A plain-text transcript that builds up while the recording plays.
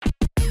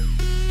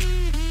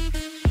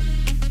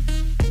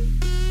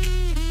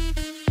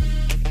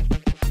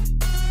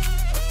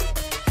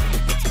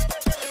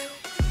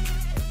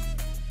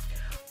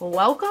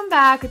Welcome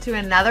back to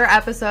another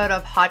episode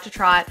of Hot to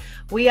Trot.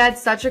 We had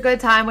such a good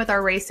time with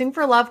our Racing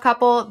for Love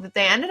couple that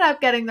they ended up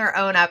getting their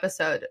own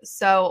episode.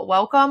 So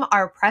welcome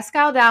our Presque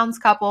Isle Downs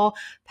couple,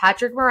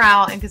 Patrick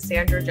Morell and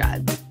Cassandra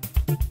Judd.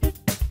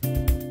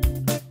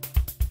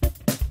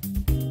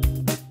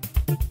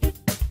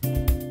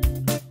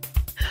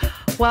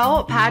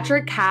 Well,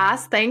 Patrick,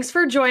 Cass, thanks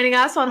for joining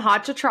us on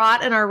Hot to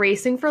Trot in our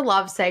Racing for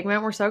Love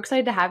segment. We're so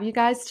excited to have you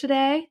guys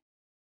today.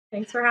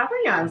 Thanks for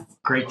having us.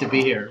 Great to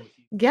be here.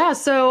 Yeah,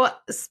 so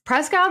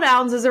Presque Isle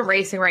Downs isn't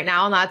racing right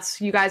now, and that's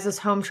you guys'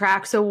 home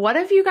track. So what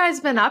have you guys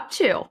been up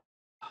to?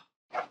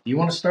 You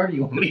want to start or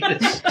you want me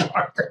to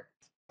start?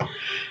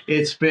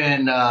 It's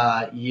been,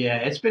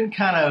 it's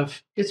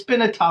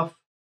been a tough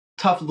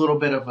little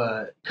bit of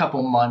a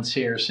couple months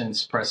here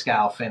since Presque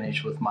Isle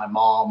finished with my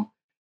mom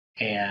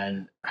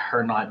and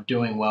her not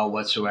doing well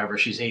whatsoever.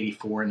 She's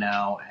 84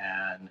 now,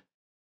 and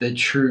the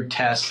true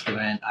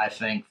testament, I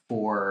think,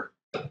 for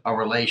a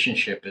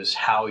relationship is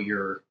how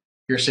your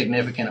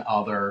significant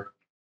other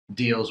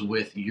deals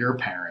with your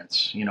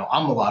parents. You know,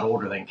 I'm a lot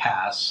older than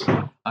Cass,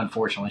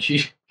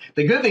 unfortunately.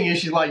 The good thing is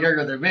she's a lot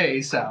younger than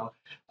me, so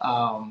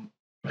I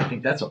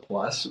think that's a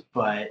plus.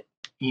 But,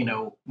 you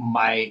know,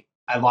 I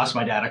lost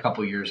my dad a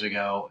couple years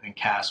ago, and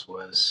Cass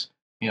was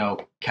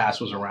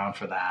around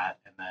for that.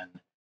 And then,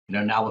 you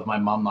know, now with my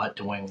mom not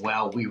doing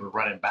well, we were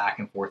running back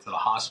and forth to the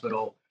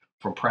hospital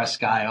from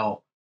Presque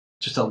Isle.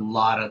 Just a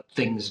lot of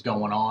things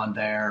going on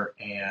there.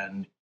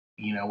 And,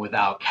 you know,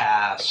 without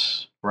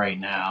Cass right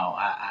now,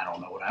 I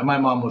don't know my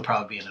mom would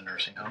probably be in a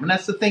nursing home. And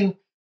that's the thing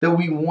that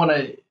we want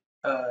to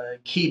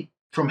keep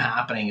from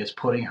happening is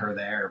putting her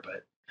there.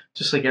 But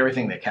just like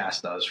everything that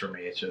Cass does for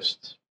me, it's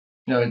just,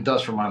 you know, it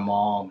does for my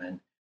mom. And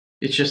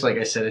it's just, like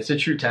I said, it's a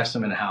true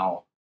testament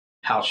how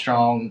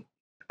strong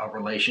a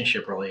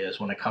relationship really is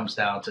when it comes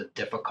down to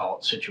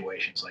difficult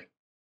situations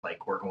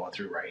like we're going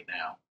through right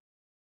now.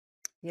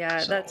 Yeah,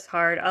 so that's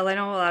hard. I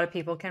know a lot of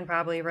people can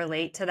probably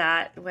relate to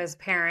that as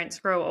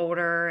parents grow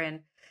older and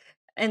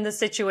in the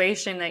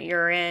situation that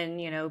you're in,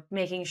 you know,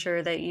 making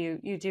sure that you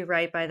do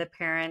right by the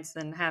parents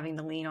and having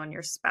to lean on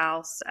your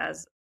spouse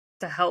as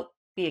to help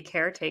be a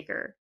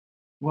caretaker.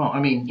 Well, I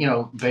mean, you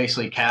know,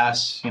 basically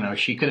Cass, you know,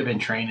 she could have been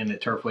training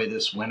at Turfway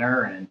this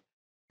winter. And,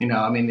 you know,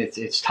 I mean,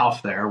 it's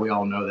tough there. We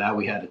all know that.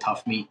 We had a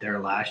tough meet there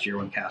last year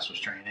when Cass was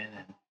training.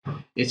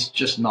 And it's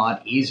just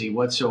not easy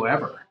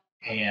whatsoever.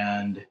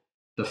 And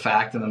the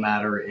fact of the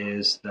matter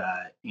is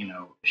that, you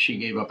know, she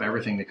gave up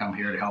everything to come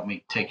here to help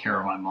me take care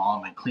of my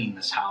mom and clean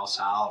this house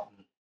out.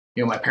 And,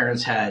 you know, my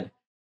parents had,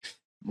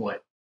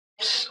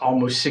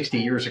 almost 60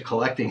 years of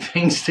collecting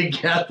things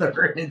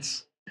together.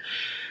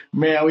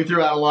 Man, we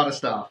threw out a lot of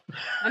stuff.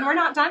 And we're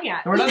not done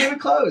yet. And we're not even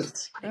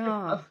closed.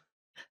 Oh.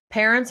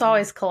 Parents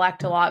always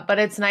collect a lot, but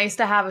it's nice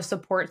to have a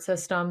support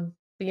system.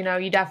 You know,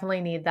 you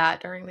definitely need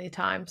that during these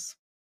times.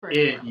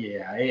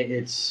 It's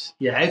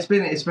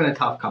been a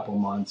tough couple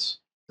months.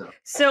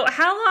 So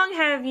how long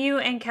have you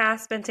and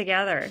Cass been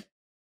together?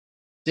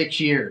 6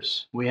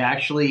 years. We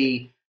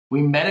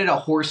met at a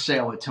horse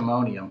sale at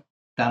Timonium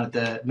down at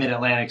the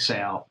Mid-Atlantic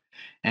sale.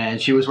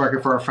 And she was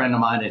working for a friend of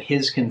mine at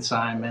his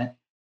consignment.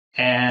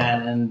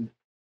 And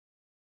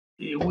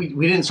we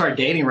didn't start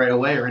dating right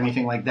away or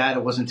anything like that.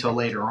 It wasn't until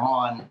later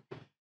on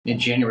in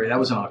January. That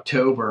was in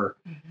October.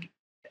 Mm-hmm.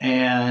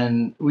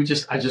 And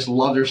I just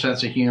loved her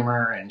sense of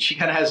humor, and she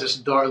kind of has this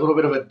little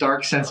bit of a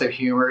dark sense of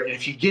humor. And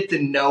if you get to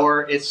know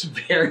her, it's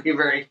very,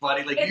 very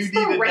funny. Like it's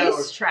the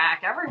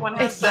racetrack. Everyone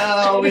has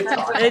that. No,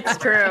 it's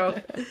true.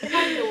 It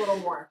might be a little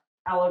more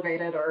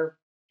elevated or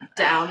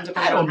down,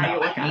 depending I don't on how know. you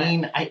look at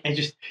it. I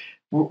just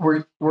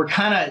we're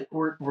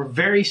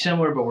very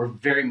similar, but we're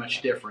very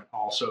much different.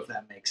 Also, if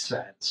that makes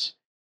sense.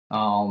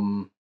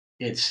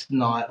 It's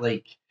not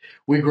like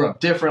we grew up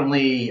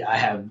differently. I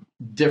have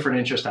different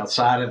interests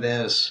outside of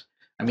this.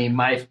 I mean,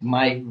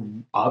 my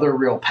other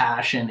real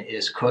passion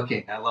is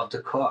cooking. I love to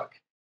cook,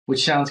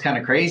 which sounds kind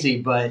of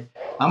crazy, but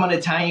I'm an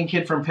Italian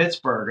kid from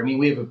Pittsburgh. I mean,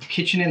 we have a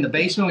kitchen in the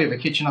basement. We have a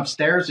kitchen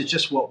upstairs. It's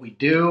just what we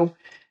do.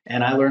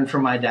 And I learned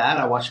from my dad.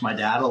 I watched my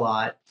dad a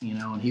lot, you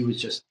know, and he was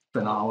just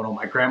phenomenal.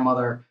 My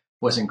grandmother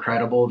was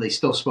incredible. They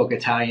still spoke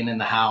Italian in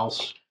the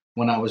house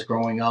when I was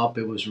growing up.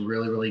 It was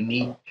really, really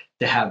neat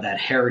to have that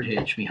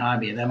heritage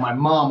behind me. And then my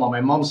mom, on my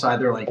mom's side,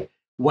 they're like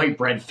white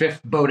bread,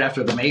 fifth boat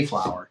after the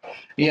Mayflower,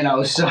 you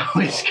know, so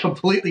it's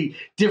completely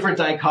different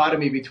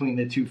dichotomy between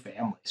the two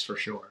families for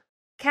sure.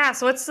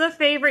 Cass, what's the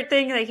favorite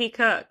thing that he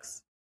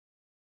cooks?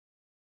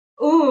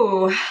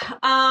 Ooh,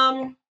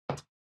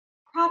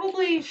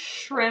 probably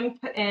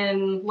shrimp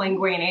and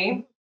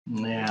linguine.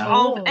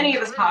 Yeah. Any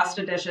of his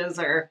pasta dishes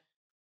are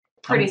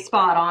pretty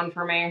spot on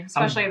for me,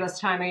 especially this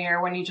time of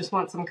year when you just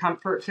want some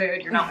comfort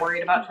food. You're not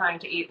worried about trying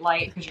to eat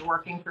light because you're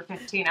working for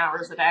 15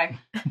 hours a day.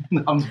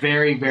 I'm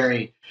very,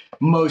 very,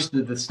 most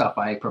of the stuff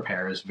I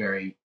prepare is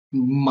very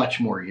much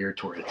more geared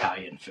toward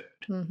Italian food.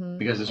 Mm-hmm.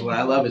 Because it's what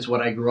I love. It's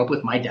what I grew up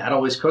with. My dad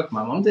always cooked.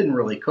 My mom didn't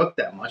really cook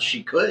that much.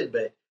 She could,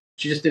 but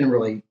she just didn't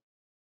really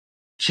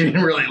she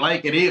didn't really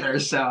like it either.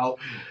 So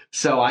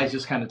I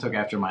just kind of took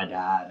after my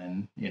dad,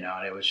 and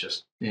and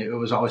it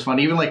was always fun.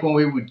 Even like when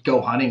we would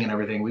go hunting and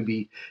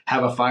everything,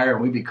 have a fire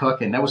and we'd be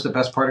cooking. That was the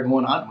best part of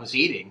going hunting, was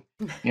eating.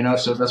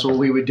 So that's what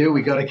we would do.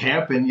 We go to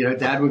camp and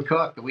Dad would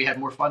cook, and we had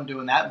more fun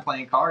doing that and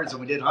playing cards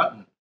than we did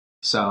hunting.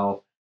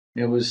 So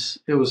it was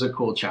a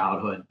cool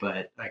childhood,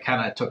 but I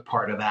kind of took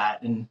part of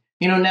that. And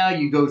now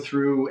you go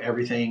through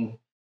everything,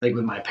 like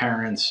with my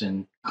parents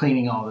and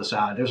cleaning all this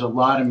out. There's a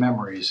lot of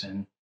memories,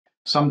 and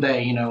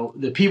someday,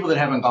 the people that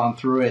haven't gone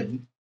through it,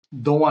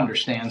 they'll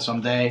understand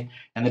someday.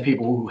 And the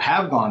people who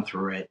have gone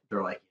through it,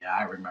 they're like, yeah,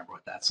 I remember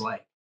what that's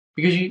like.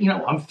 Because,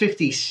 I'm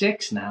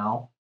 56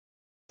 now.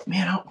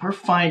 Man, we're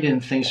finding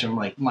things from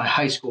like my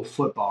high school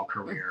football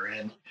career,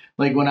 and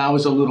like when I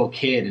was a little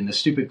kid, and the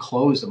stupid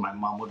clothes that my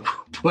mom would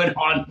put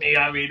on me.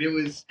 I mean, it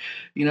was,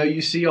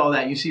 you see all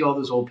that, you see all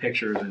those old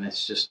pictures, and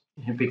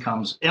it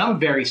becomes, and I'm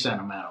very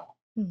sentimental.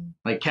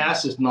 Like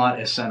Cass is not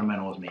as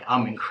sentimental as me.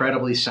 I'm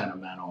incredibly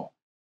sentimental.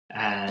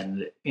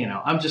 And, I don't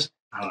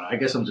know, I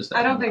guess I'm just,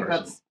 I don't think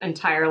that's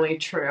entirely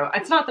true.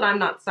 It's not that I'm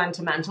not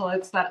sentimental.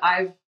 It's that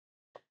I've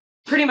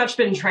pretty much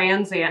been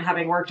transient,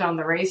 having worked on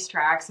the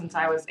racetrack since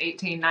I was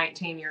 18,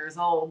 19 years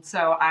old.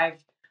 So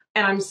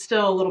I'm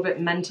still a little bit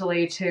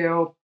mentally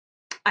too.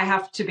 I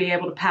have to be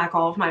able to pack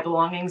all of my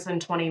belongings in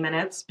 20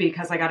 minutes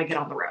because I got to get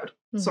on the road,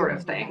 sort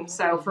of thing.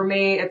 So for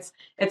me,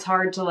 it's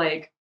hard to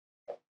like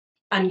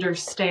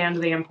understand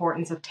the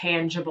importance of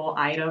tangible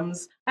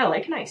items. I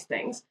like nice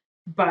things,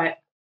 but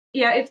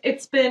yeah,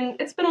 it's been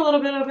a little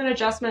bit of an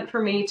adjustment for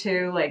me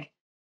to like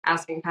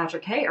asking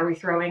Patrick, hey, are we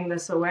throwing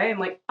this away? I'm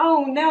like,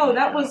 oh no,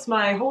 that was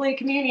my Holy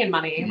Communion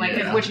money,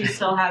 like which he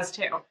still has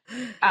too.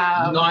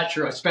 Not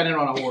true. I spent it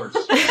on a horse.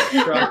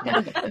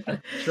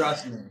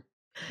 Trust me.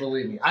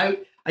 Believe me. I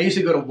used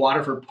to go to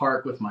Waterford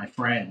Park with my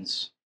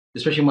friends,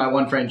 especially my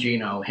one friend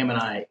Gino. Him and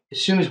I,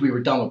 as soon as we were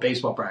done with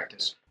baseball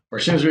practice, or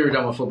as soon as we were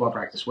done with football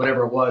practice,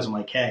 whatever it was, I'm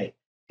like, hey,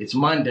 it's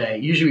Monday.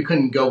 Usually we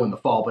couldn't go in the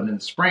fall, but in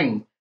the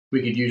spring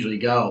we could usually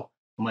go.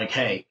 I'm like,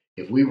 hey,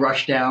 if we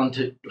rush down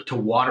to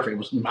Waterford, it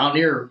was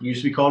Mountaineer,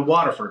 used to be called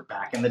Waterford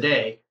back in the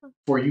day,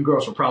 before you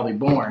girls were probably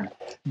born.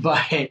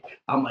 But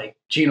I'm like,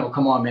 Gino,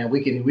 come on, man,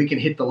 we can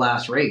hit the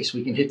last race.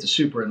 We can hit the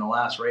Super in the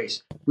last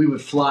race. We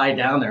would fly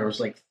down there. It was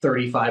like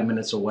 35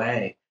 minutes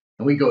away,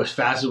 and we go as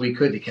fast as we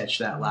could to catch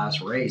that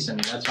last race. I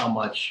mean, that's how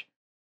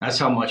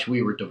much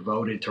we were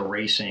devoted to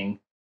racing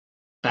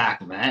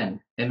back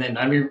then. And then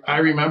I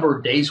remember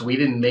days we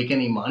didn't make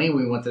any money.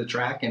 We went to the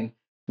track and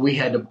we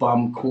had to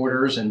bum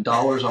quarters and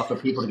dollars off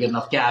of people to get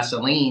enough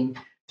gasoline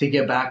to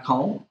get back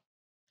home.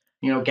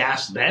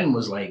 Gas then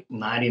was like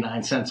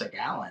 99 cents a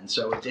gallon,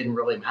 so it didn't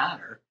really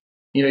matter.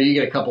 You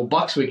get a couple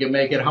bucks, we could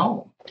make it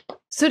home.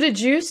 So did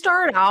you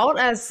start out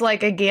as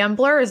like a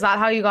gambler? Is that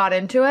how you got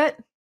into it?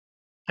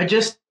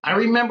 I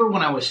remember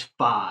when I was 5.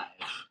 I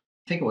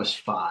think it was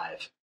 5.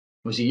 It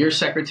was a year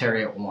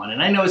secretary at one.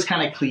 And I know it's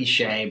kind of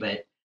cliche,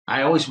 but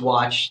I always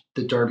watched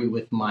the Derby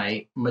with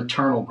my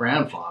maternal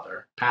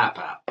grandfather,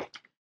 Papa.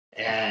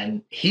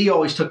 And he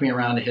always took me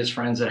around to his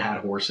friends that had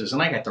horses,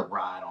 and I got to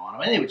ride on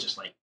them. And they were just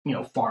like,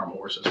 farm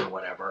horses or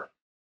whatever.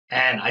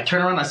 And I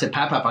turned around and I said,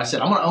 Papa, I said,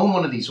 I'm going to own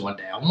one of these one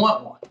day. I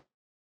want one.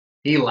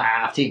 He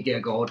laughed. He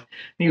giggled.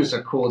 He was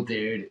a cool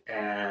dude.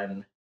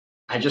 And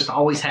I just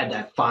always had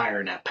that fire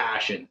and that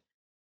passion.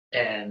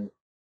 And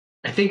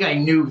I think I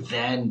knew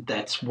then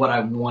that's what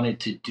I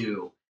wanted to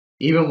do,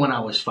 even when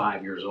I was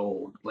 5 years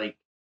old. Like,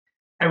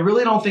 I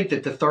really don't think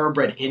that the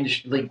thoroughbred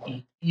industry, like,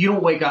 you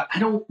don't wake up. I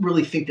don't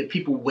really think that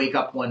people wake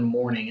up one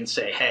morning and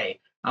say,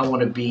 hey, I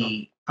want to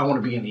be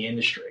in the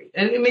industry.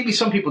 And maybe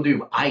some people do,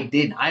 but I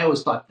didn't. I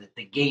always thought that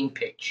the game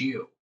picked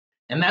you.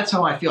 And that's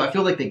how I feel. I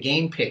feel like the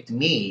game picked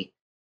me.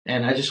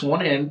 And I just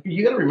wanted, and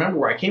you got to remember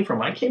where I came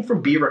from. I came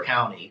from Beaver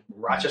County,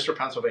 Rochester,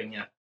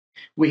 Pennsylvania.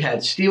 We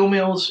had steel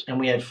mills and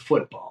we had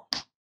football.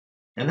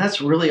 And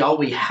that's really all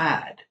we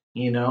had.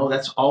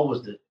 That's all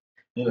was the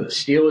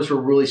Steelers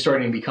were really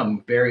starting to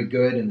become very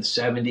good in the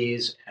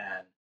 70s.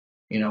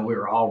 And, we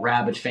were all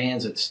rabid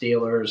fans of the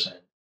Steelers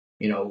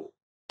and,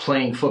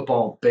 playing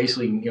football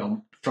basically,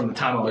 from the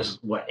time I was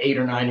 8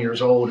 or 9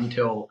 years old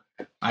until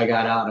I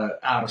got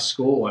out of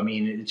school. I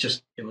mean,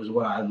 it was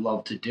what I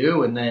loved to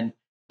do. And then,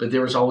 but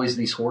there was always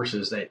these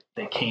horses that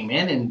came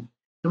in, and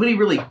nobody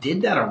really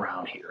did that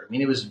around here. I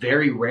mean, it was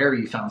very rare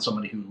you found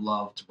somebody who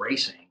loved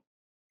racing.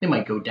 They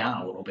might go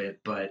down a little bit,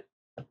 but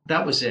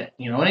that was it.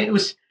 And it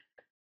was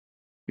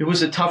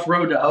a tough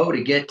road to hoe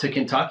to get to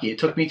Kentucky. It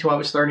took me till I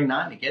was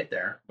 39 to get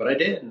there, but I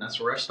did, and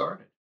that's where I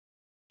started.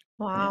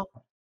 Wow.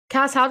 Yeah.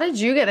 Cass, how did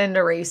you get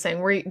into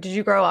racing? Did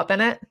you grow up in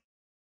it?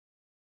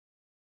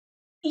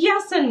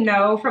 Yes and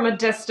no, from a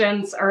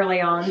distance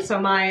early on. So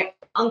my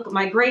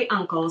great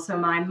uncle, so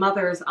my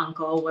mother's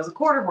uncle, was a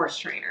quarter horse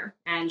trainer,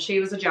 and she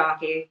was a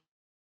jockey.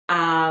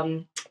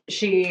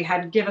 She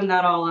had given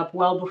that all up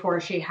well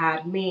before she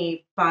had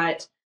me,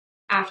 but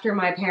after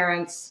my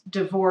parents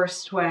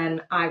divorced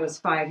when I was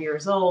 5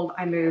 years old,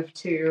 I moved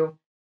to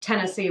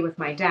Tennessee with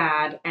my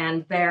dad,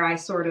 and there I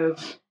sort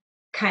of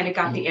kind of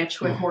got the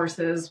itch with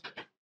horses.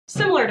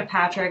 Similar to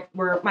Patrick,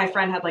 where my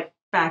friend had like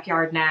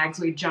backyard nags.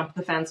 We'd jump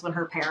the fence when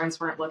her parents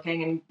weren't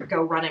looking and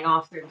go running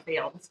off through the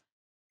fields.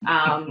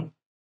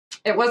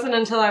 It wasn't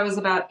until I was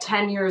about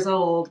 10 years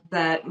old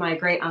that my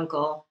great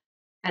uncle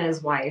and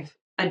his wife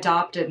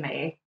adopted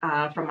me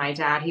from my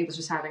dad. He was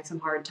just having some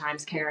hard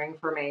times caring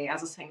for me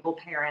as a single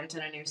parent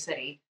in a new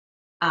city.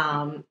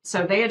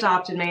 So they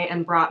adopted me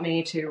and brought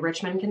me to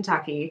Richmond,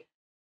 Kentucky,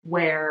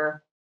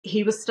 where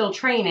he was still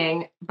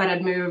training, but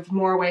had moved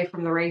more away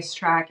from the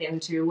racetrack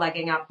into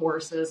legging up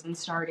horses and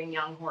starting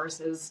young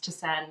horses to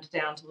send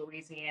down to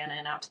Louisiana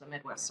and out to the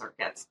Midwest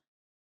circuits.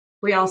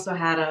 We also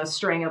had a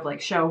string of like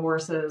show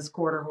horses,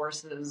 quarter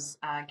horses,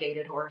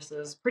 gaited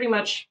horses, pretty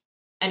much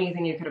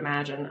anything you could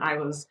imagine. I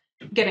was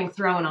getting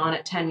thrown on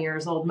at 10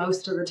 years old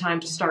most of the time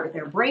to start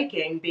their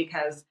breaking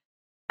because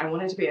I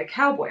wanted to be a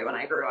cowboy when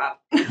I grew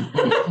up.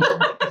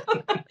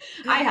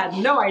 I had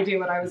no idea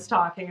what I was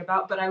talking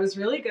about, but I was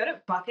really good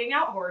at bucking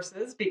out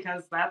horses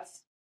because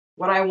that's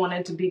what I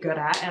wanted to be good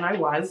at, and I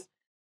was.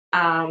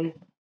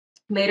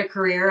 Made a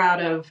career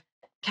out of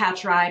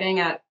catch riding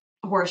at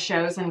horse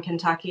shows in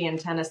Kentucky and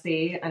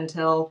Tennessee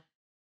until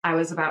I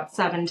was about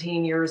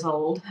 17 years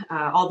old,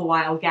 all the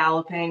while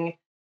galloping.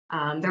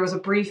 There was a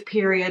brief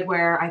period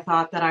where I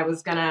thought that I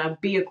was going to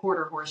be a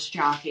quarter horse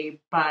jockey,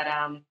 but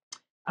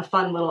a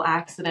fun little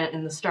accident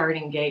in the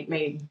starting gate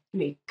made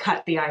me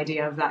cut the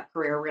idea of that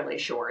career really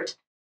short.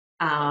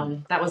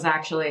 That was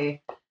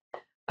actually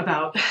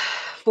about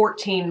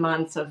 14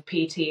 months of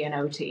PT and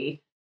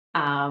OT.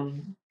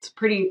 It's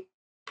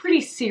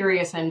pretty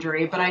serious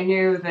injury, but I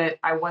knew that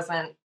I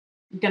wasn't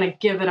going to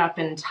give it up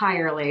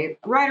entirely.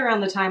 Right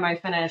around the time I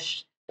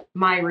finished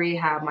my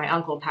rehab, my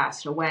uncle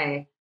passed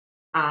away,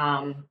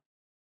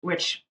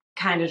 which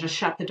kind of just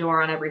shut the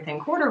door on everything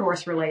quarter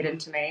horse related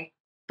to me.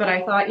 But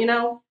I thought,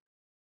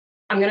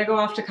 I'm going to go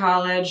off to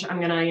college. I'm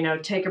going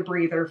to, take a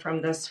breather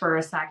from this for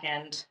a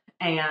second.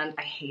 And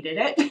I hated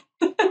it.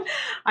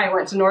 I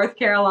went to North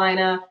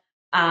Carolina,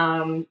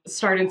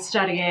 started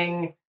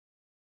studying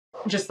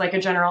just like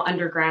a general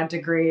undergrad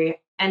degree,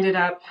 ended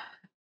up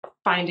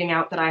finding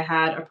out that I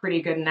had a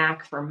pretty good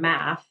knack for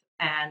math,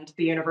 and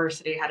the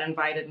university had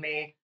invited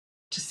me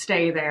to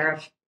stay there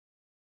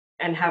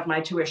and have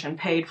my tuition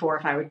paid for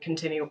if I would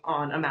continue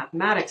on a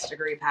mathematics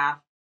degree path.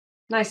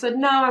 And I said,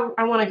 no,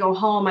 I want to go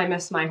home. I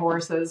miss my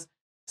horses.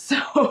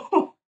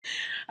 So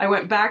I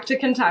went back to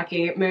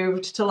Kentucky,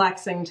 moved to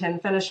Lexington,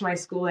 finished my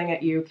schooling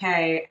at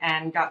UK,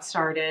 and got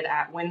started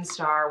at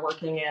WinStar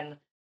working in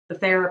the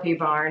therapy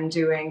barn,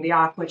 doing the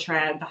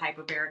aquatred, the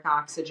hyperbaric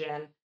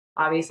oxygen,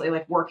 obviously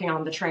like working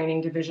on the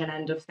training division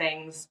end of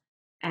things.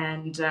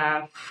 And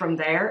from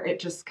there, it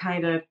just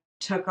kind of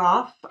took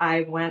off.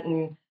 I went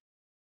and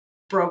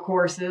broke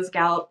horses,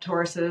 galloped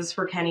horses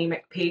for Kenny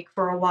McPeak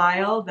for a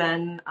while.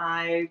 Then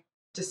I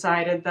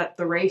decided that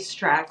the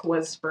racetrack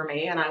was for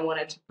me and I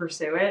wanted to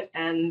pursue it.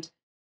 And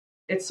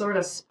it sort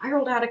of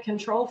spiraled out of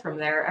control from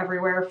there,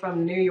 everywhere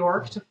from New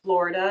York to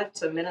Florida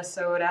to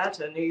Minnesota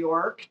to New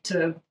York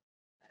to,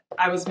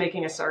 I was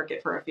making a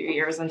circuit for a few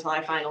years until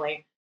I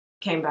finally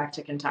came back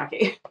to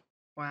Kentucky.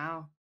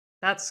 Wow.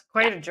 That's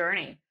quite a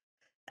journey.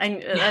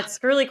 And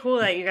that's really cool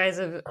that you guys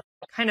have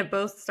kind of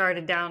both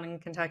started down in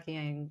Kentucky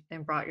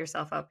and brought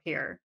yourself up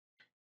here.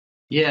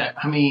 Yeah,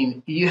 I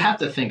mean, you have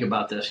to think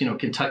about this.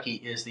 Kentucky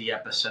is the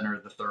epicenter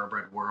of the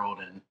thoroughbred world.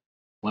 And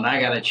when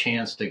I got a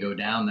chance to go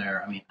down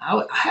there, I mean,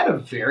 I had a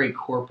very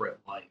corporate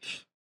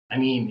life. I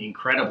mean,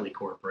 incredibly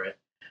corporate.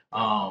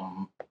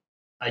 I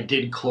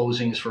did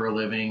closings for a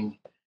living,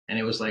 and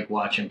it was like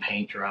watching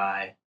paint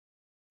dry.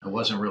 I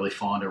wasn't really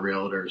fond of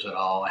realtors at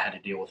all. I had to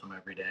deal with them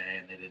every day,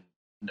 and they didn't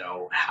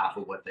know half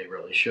of what they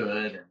really should.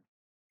 And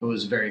it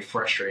was very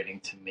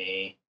frustrating to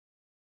me.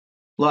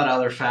 A lot of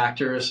other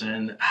factors,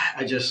 and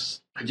I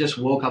just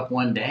woke up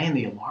one day and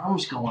the alarm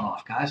was going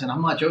off, guys. And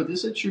I'm not joking.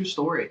 This is a true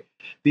story.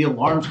 The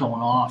alarm's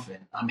going off,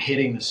 and I'm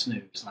hitting the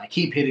snooze, and I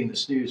keep hitting the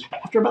snooze.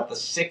 After about the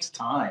sixth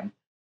time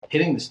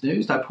hitting the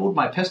snooze, I pulled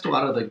my pistol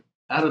out of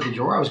the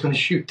drawer. I was going to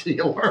shoot the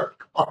alarm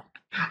clock.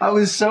 I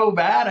was so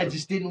bad. I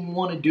just didn't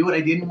want to do it.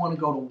 I didn't want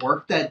to go to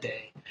work that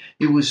day.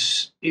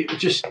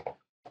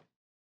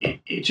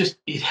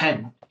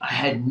 I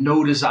had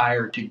no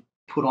desire to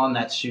put on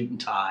that suit and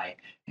tie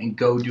and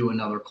go do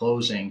another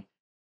closing.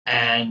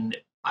 And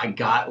I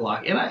got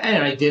lucky, and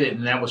I did it.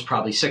 And that was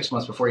probably 6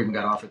 months before I even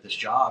got offered this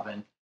job.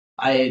 And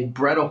I had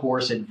bred a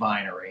horse at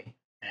Vinery,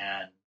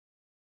 and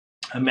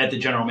I met the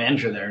general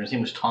manager there, and his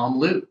name was Tom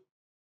Lute.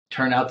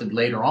 Turned out to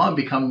later on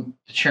become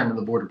the chairman of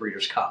the board of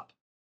Breeders' Cup.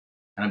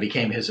 And I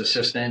became his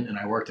assistant, and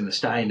I worked in the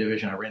stallion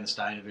division. I ran the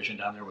stallion division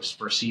down there, was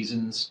for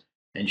seasons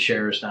and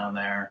shares down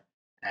there.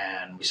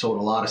 And we sold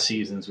a lot of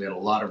seasons. We had a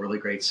lot of really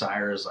great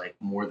sires like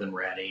More Than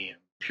Ready and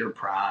Pure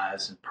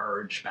Prize and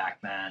Purge back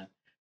then.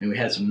 And we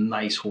had some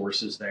nice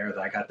horses there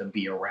that I got to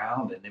be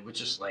around. And it was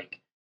just like,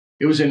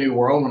 it was a new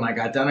world when I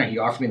got down there. He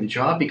offered me the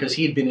job because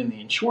he had been in the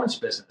insurance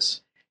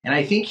business. And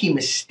I think he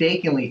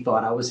mistakenly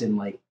thought I was in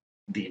like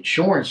the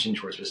insurance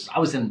business. I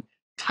was in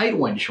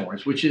title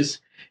insurance, which is,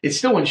 it's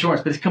still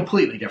insurance, but it's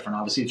completely different.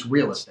 Obviously, it's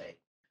real estate.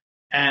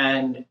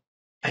 And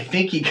I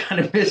think he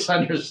kind of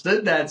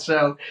misunderstood that.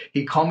 So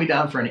he called me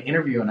down for an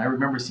interview. And I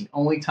remember it's the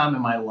only time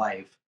in my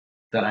life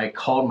that I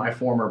called my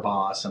former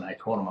boss and I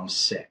told him I'm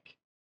sick.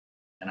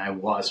 And I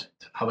wasn't.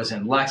 I was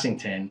in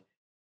Lexington.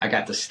 I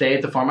got to stay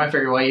at the farm. I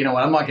figured, well, you know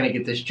what? I'm not going to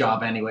get this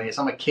job anyways.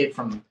 I'm a kid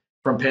from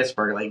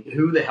Pittsburgh. Like,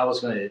 who the hell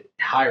is going to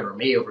hire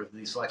me over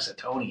these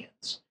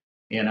Lexingtonians?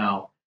 You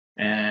know?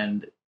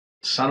 And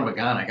son of a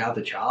gun, I got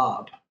the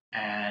job.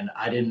 And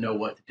I didn't know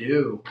what to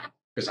do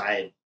because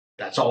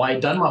that's all I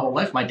had done my whole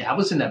life. My dad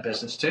was in that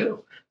business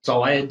too. That's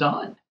all I had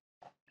done.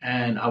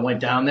 And I went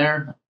down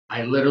there.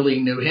 I literally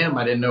knew him.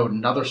 I didn't know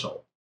another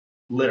soul.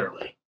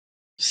 Literally.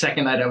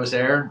 Second night I was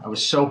there, I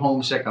was so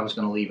homesick I was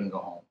going to leave and go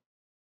home.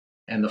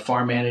 And the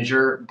farm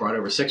manager brought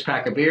over a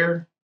 6-pack of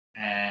beer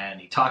and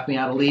he talked me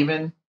out of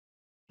leaving.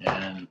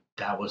 And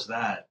that was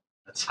that.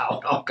 That's how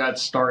it all got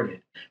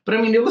started. But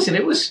I mean, listen,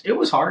 it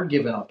was hard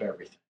giving up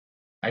everything.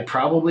 I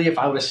probably, if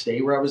I would have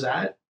stayed where I was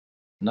at,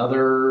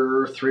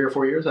 another 3 or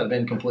 4 years, I'd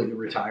been completely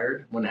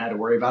retired, wouldn't have had to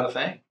worry about a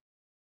thing.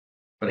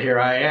 But here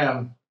I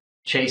am,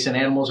 chasing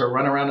animals or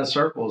running around in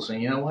circles.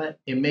 And you know what?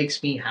 It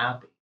makes me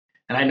happy.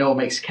 And I know it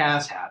makes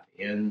Cass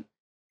happy. And,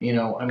 you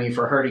know, I mean,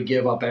 for her to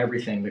give up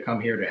everything to come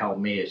here to help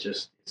me,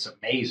 it's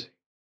amazing.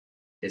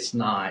 It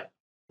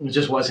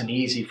just wasn't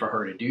easy for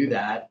her to do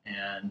that.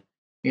 And,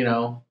 you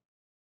know,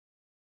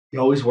 you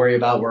always worry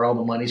about where all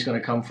the money's going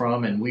to come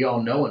from. And we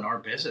all know in our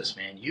business,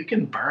 man, you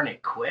can burn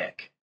it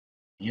quick.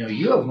 You know,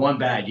 you have one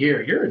bad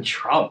year, you're in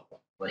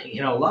trouble. Like,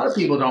 you know, a lot of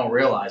people don't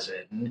realize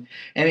it. And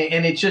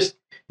it just,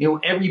 you know,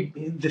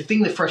 the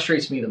thing that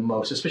frustrates me the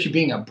most, especially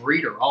being a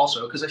breeder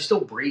also, because I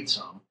still breed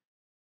some,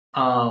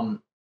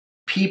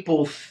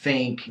 people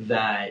think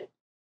that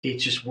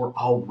it's just, we're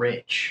all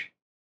rich.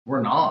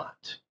 We're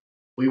not.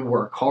 We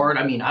work hard.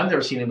 I mean, I've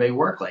never seen anybody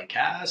work like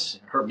Cass,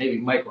 her, maybe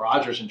Mike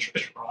Rogers and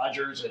Trish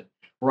Rogers and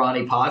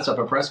Ronnie Potts up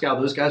at Presque Isle.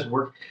 Those guys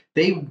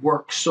they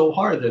work so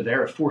hard. They're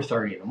there at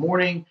 4:30 in the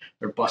morning.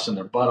 They're busting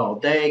their butt all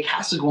day.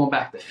 Cass is going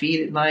back to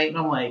feed at night. And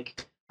I'm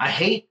like, I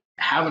hate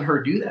having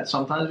her do that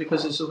sometimes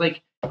because it's just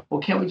like,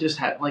 well, can't we just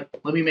have, like,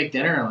 let me make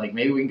dinner and like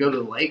maybe we can go to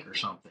the lake or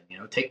something, you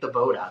know, take the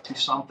boat out, do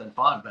something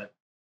fun. But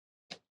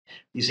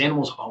these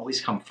animals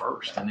always come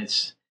first, and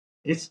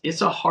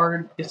it's a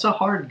hard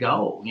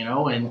go, you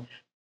know, and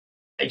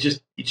it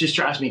just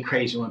drives me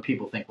crazy when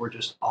people think we're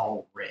just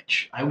all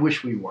rich. I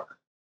wish we were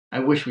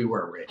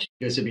rich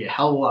because it'd be a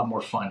hell of a lot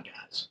more fun,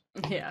 guys.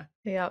 Yeah.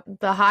 Yeah.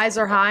 The highs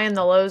are high and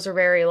the lows are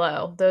very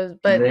low.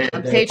 But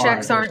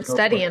paychecks aren't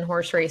steady in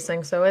horse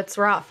racing, so it's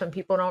rough and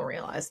people don't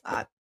realize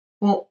that.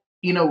 Well,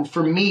 you know,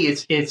 for me,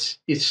 it's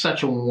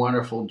such a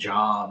wonderful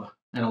job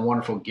and a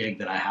wonderful gig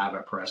that I have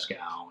at Presque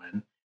Isle.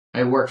 And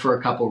I work for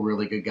a couple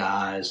really good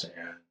guys,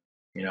 and,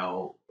 you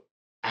know,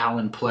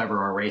 Alan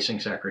Plever, our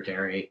racing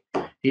secretary,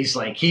 he's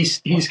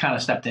kind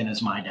of stepped in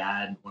as my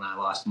dad when I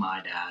lost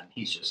my dad.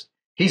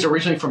 He's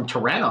originally from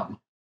Tarentum.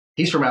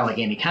 He's from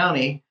Allegheny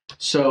County.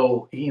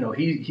 So, you know,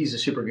 he's a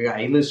super good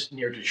guy. He lives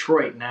near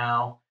Detroit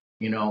now,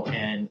 you know,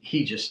 and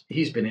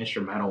he's been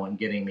instrumental in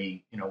getting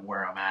me, you know,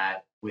 where I'm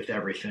at with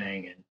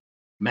everything. And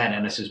Matt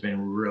Ennis has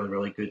been really,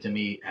 really good to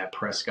me at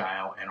Presque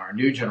Isle. And our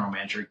new general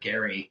manager,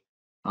 Gary,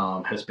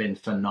 has been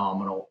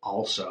phenomenal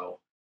also.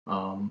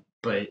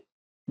 But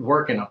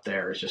working up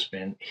there has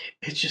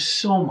it's just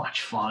so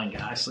much fun,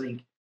 guys.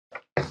 Like,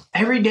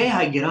 every day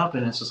I get up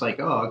and it's just like,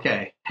 oh,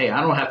 okay. Hey,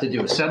 I don't have to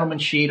do a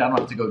settlement sheet. I don't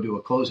have to go do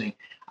a closing.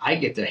 I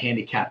get to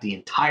handicap the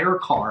entire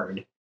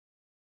card,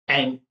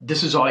 and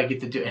this is all I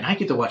get to do. And I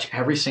get to watch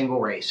every single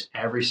race,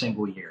 every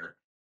single year.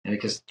 And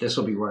because this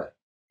will be what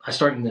I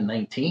started in the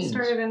 19s.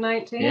 Started in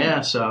 19.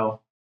 Yeah, so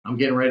I'm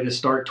getting ready to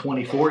start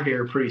 24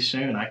 here pretty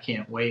soon. I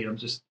can't wait. I'm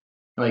just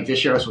like,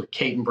 this year I was with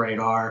Caden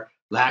Bradar.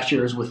 Last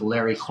year I was with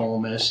Larry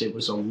Colmus. It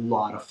was a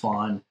lot of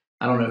fun.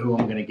 I don't know who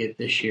I'm going to get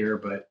this year,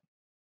 but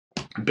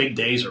big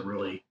days are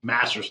really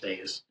Masters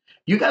days.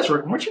 You guys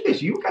weren't you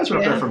guys? You guys were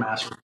up there for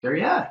Masters there,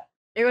 yeah.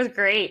 It was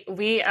great.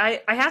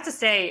 I have to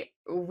say,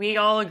 we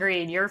all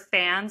agreed. Your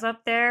fans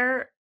up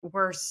there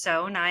were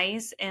so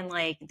nice, and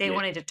like they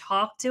wanted to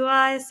talk to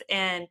us,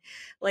 and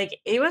like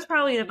it was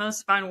probably the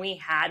most fun we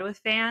had with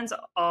fans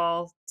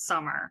all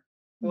summer.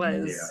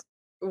 Was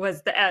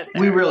the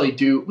we really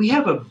do. We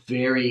have a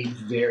very,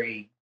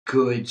 very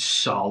good,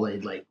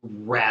 solid, like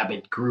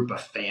rabid group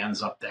of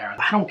fans up there.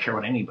 I don't care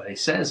what anybody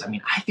says. I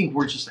mean, I think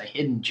we're just a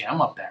hidden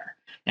gem up there.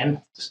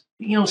 And,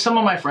 you know, some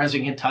of my friends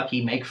in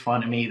Kentucky make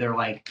fun of me. They're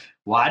like,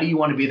 why do you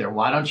want to be there?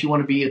 Why don't you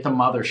want to be at the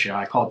mothership?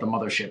 I call it the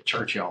mothership,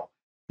 Churchill.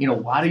 You know,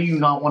 why do you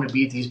not want to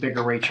be at these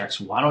bigger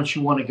racetracks? Why don't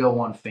you want to go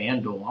on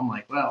FanDuel? I'm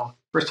like, well,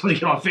 first of all, to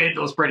get on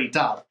FanDuel is pretty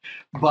tough.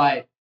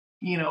 But,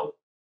 you know,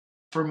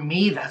 for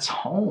me, that's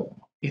home.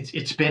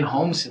 It's been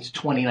home since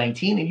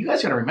 2019. And you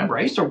guys got to remember,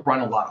 I used to run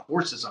a lot of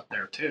horses up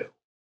there too,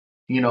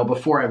 you know,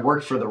 before I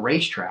worked for the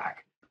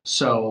racetrack.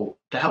 So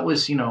that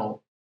was, you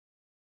know,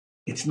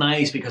 it's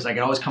nice because I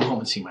could always come home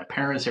and see my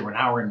parents. They were an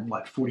hour and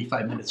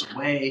 45 minutes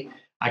away.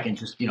 I can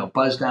just, you know,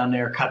 buzz down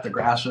there, cut the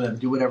grass for them,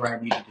 do whatever I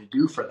needed to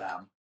do for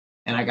them.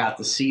 And I got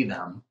to see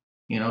them,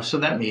 you know, so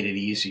that made it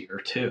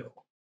easier too.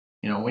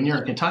 When you're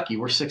in Kentucky,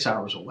 we're 6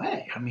 hours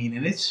away. I mean,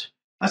 and that's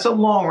a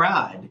long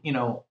ride.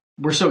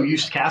 We're so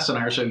used to, Cass and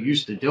I are so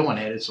used to doing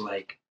it. It's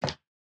like,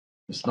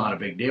 it's not a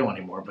big deal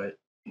anymore, but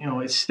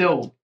it's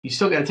still, you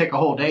still got to take a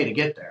whole day to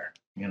get there.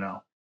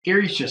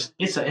 Erie's just,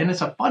 it's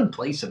a fun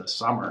place in the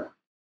summer.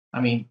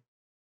 I mean,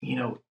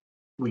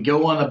 we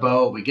go on the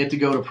boat, we get to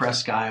go to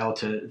Presque Isle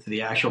to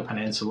the actual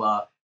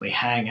peninsula. We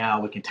hang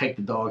out, we can take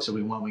the dogs that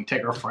we want, we can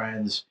take our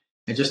friends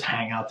and just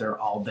hang out there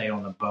all day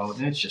on the boat.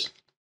 And it's just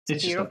a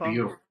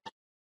beautiful.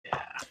 Yeah.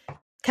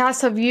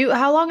 Cass,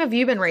 how long have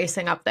you been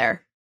racing up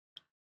there?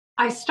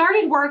 I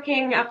started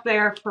working up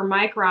there for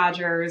Mike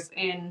Rogers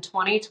in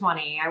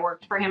 2020. I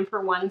worked for him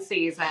for one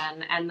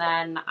season, and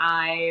then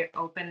I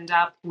opened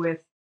up with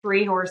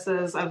 3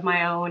 horses of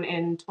my own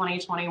in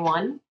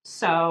 2021.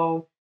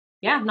 So,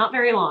 yeah, not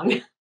very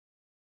long.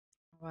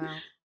 Wow.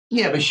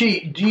 Yeah, but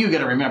you got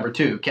to remember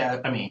too,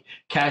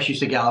 Cash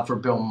used to gallop for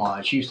Bill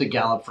Mott. She used to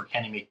gallop for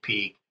Kenny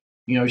McPeak.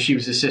 She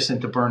was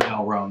assistant to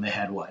Burnell Roan. They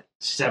had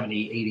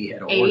 70, 80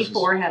 head of horses.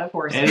 84 head of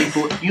horses.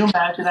 84. Can you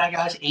imagine that,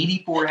 guys?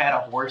 84 head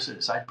of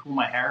horses. I'd pull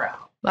my hair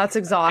out. That's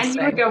exhausting.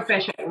 And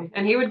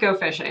he would go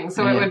fishing.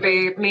 So it would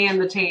be me and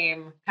the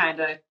team kind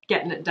of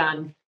getting it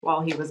done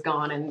while he was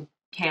gone in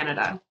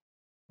Canada.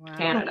 Wow.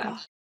 Canada.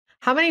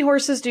 How many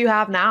horses do you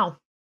have now?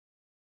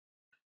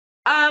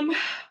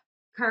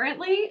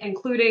 Currently,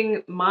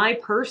 including my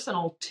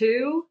personal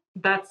 2,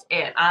 that's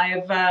it.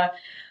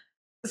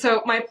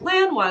 So my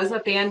plan was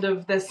at the end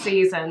of this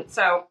season.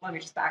 So let me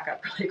just back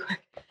up really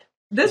quick.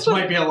 This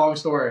might be a long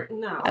story.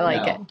 No, I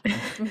like it.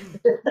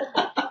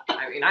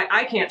 I mean,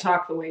 I can't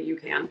talk the way you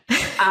can.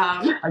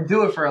 I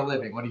do it for a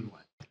living. What do you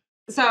want?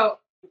 So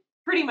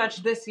pretty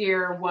much this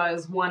year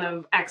was one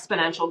of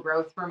exponential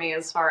growth for me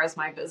as far as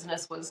my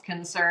business was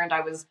concerned.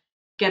 I was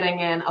getting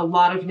in a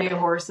lot of new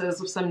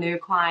horses with some new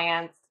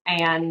clients,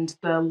 and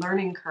the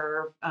learning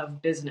curve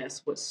of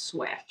business was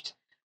swift.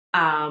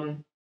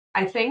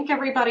 I think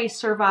everybody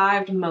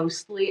survived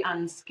mostly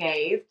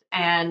unscathed.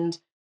 And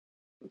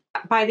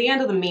by the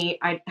end of the meet,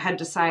 I had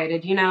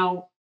decided,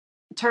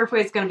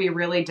 Turfway is going to be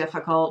really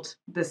difficult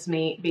this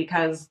meet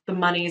because the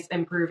money's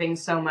improving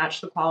so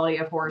much. The quality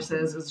of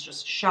horses is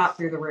just shot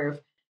through the roof.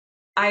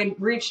 I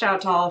reached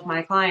out to all of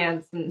my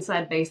clients and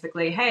said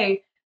basically,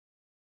 hey,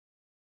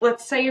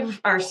 let's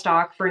save our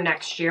stock for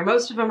next year.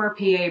 Most of them are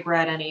PA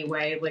bred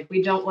anyway. Like,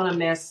 we don't want to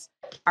miss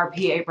our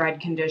PA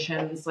bred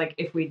conditions. Like,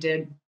 if we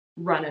did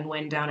run and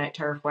win down at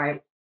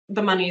Turfway,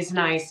 the money's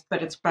nice,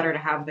 but it's better to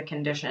have the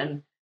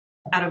condition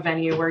at a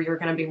venue where you're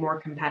going to be more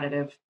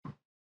competitive.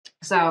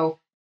 So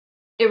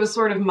it was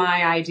sort of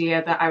my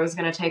idea that I was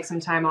going to take some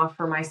time off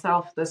for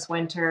myself this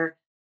winter,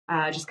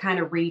 just kind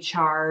of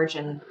recharge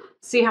and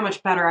see how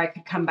much better I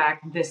could come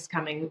back this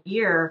coming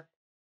year.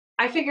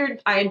 I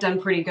figured I had done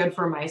pretty good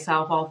for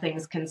myself, all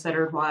things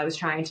considered, while I was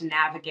trying to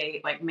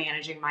navigate, like,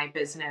 managing my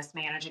business,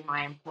 managing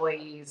my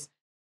employees,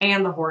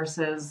 and the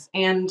horses,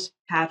 and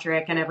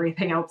Patrick, and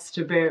everything else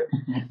to boot.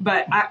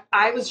 But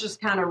I was just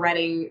kind of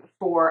ready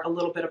for a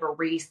little bit of a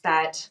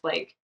reset.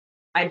 Like,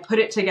 I'd put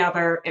it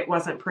together. It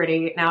wasn't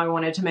pretty. Now I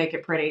wanted to make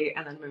it pretty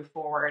and then move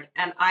forward.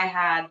 And I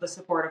had the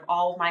support of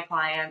all of my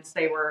clients.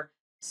 They were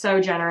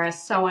so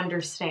generous, so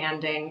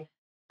understanding.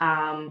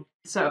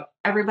 So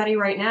everybody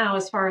right now,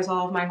 as far as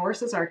all of my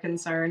horses are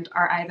concerned,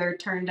 are either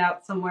turned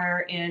out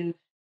somewhere in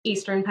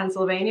Eastern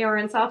Pennsylvania or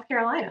in South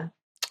Carolina.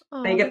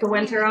 Oh, they get the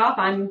winter off.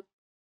 I'm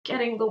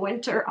getting the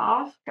winter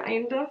off,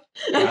 kind of.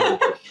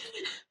 Out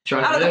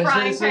of the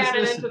frying pan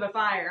and into the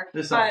fire.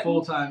 This is a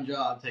full-time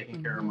job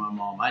taking care of my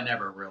mom. I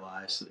never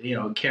realized,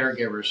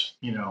 caregivers,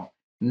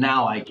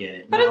 now I get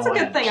it. But now it's a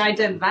good thing I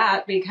did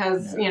that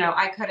because,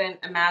 I couldn't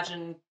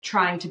imagine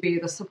trying to be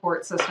the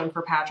support system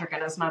for Patrick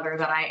and his mother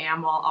that I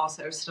am while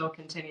also still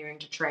continuing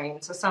to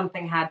train. So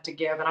something had to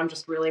give, and I'm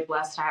just really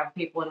blessed to have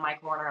people in my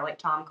corner like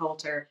Tom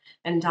Coulter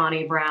and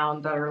Donnie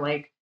Brown that are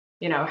like,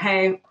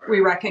 hey, we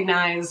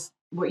recognize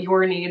what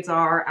your needs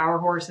are. Our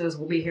horses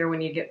will be here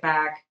when you get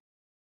back.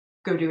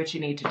 Go do what you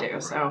need to do.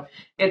 So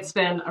it's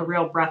been a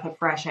real breath of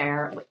fresh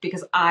air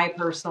because I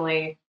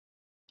personally,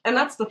 and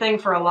that's the thing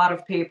for a lot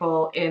of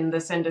people in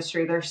this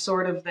industry, there's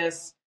sort of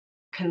this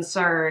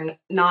concern,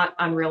 not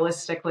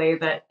unrealistically,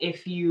 that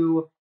if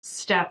you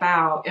step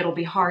out, it'll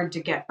be hard to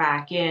get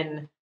back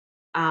in.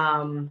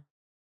 And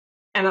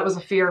that was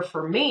a fear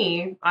for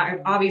me. I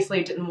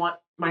obviously didn't want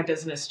my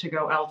business to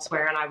go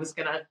elsewhere, and I was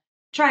going to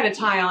try to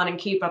tie on and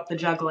keep up the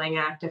juggling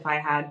act if I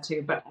had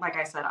to. But like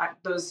I said,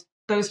 those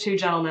 2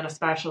 gentlemen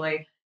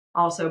especially,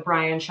 also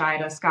Brian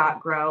Scheida,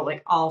 Scott Grow,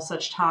 like all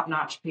such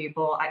top-notch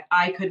people.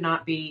 I could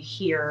not be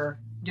here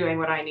doing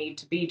what I need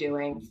to be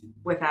doing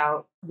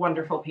without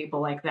wonderful people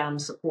like them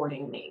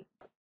supporting me.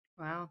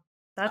 Wow,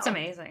 that's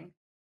amazing.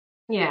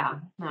 Yeah,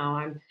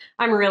 no,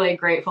 I'm really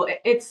grateful.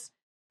 It's,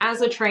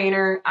 as a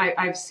trainer,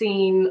 I've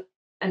seen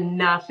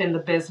enough in the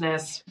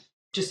business,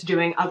 just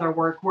doing other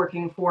work,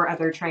 working for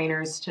other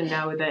trainers, to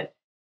know that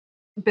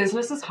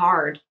business is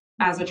hard.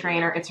 As a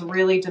trainer, it's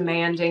really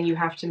demanding. You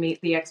have to meet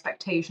the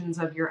expectations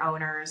of your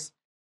owners,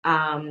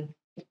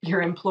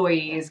 your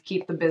employees,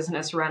 keep the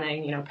business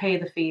running, pay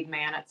the feed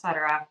man,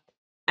 etc.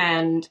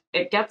 And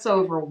it gets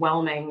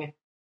overwhelming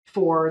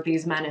for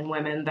these men and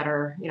women that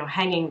are,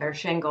 hanging their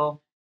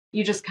shingle.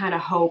 You just kind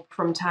of hope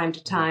from time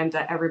to time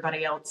that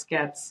everybody else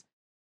gets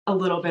a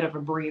little bit of a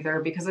breather,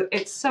 because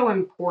it's so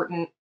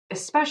important,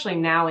 especially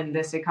now in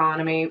this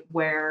economy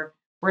where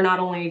we're not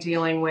only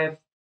dealing with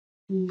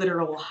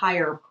literal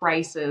higher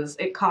prices,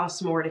 it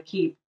costs more to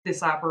keep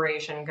this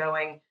operation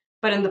going,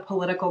 but in the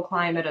political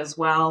climate as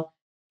well.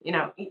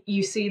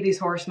 You see these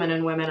horsemen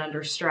and women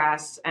under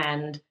stress,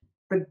 and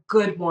the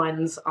good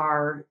ones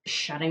are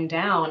shutting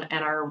down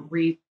and are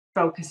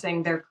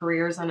refocusing their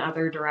careers in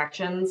other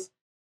directions.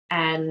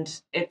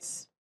 And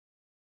it's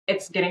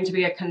getting to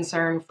be a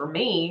concern for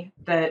me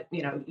that,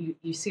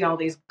 you see all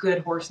these good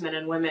horsemen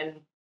and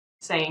women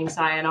saying,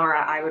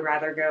 sayonara, I would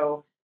rather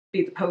go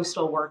be the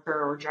postal worker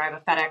or drive a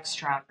FedEx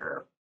truck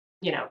or,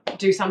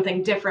 do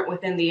something different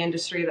within the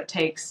industry that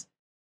takes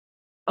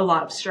a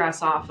lot of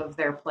stress off of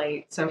their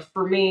plate. So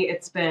for me,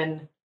 it's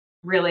been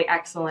really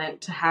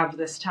excellent to have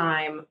this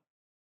time,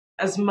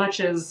 as much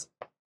as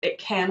it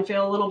can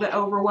feel a little bit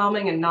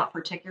overwhelming and not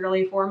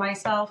particularly for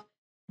myself.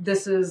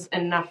 This is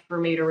enough for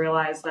me to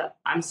realize that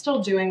I'm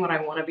still doing what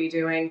I want to be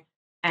doing.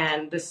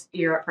 And this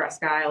year at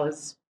Presque Isle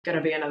is going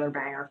to be another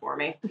banger for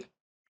me.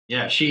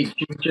 Yeah, she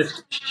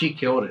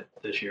killed it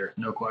this year.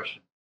 No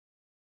question.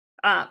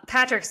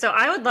 Patrick, so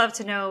I would love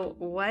to know,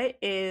 what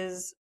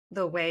is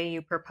the way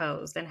you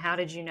proposed, and how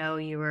did you know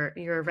you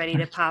were ready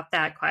to pop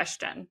that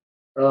question?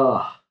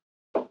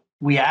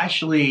 We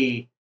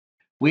actually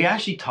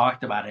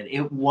talked about it.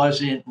 It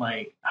wasn't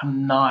like,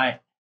 I'm a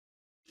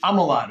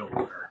lot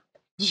older,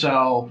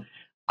 so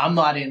I'm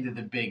not into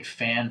the big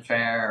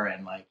fanfare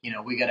and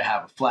we got to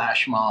have a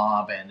flash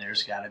mob and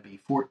there's got to be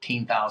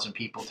 14,000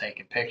 people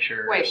taking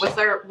pictures. Wait,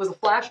 was a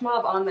flash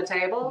mob on the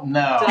table?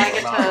 No.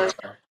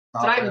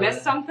 Did I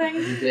miss something?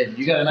 You did.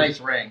 You got a nice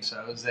ring,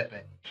 so zip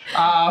it.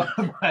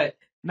 But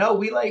no,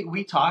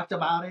 we talked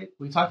about it.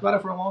 We talked about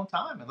it for a long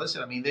time. And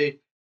listen, I mean,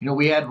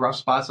 we had rough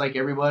spots like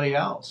everybody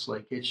else.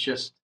 Like, it's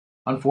just,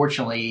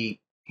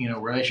 unfortunately,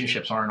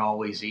 relationships aren't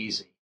always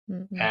easy.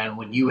 Mm-hmm. And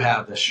when you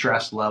have the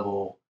stress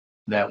level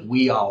that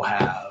we all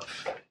have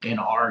in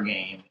our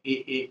game,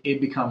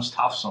 it becomes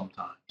tough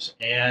sometimes.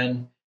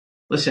 And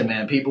listen,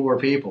 man, people were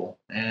people,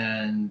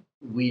 and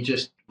we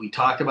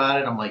talked about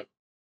it. I'm like,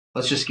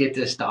 let's just get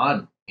this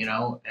done,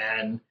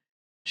 and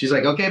she's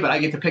like, okay, but I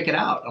get to pick it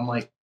out. I'm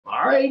like,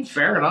 all right,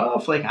 fair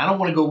enough. Like, I don't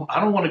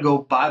want to go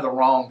buy the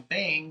wrong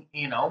thing.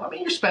 I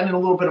mean, you're spending a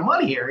little bit of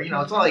money here. It's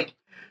not like,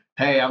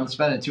 hey, I'm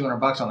spending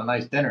 $200 on a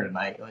nice dinner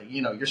tonight. Like,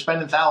 you're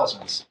spending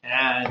thousands.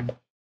 And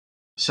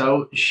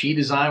so she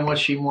designed what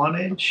she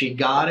wanted. She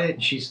got it.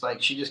 And she's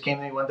like, she just came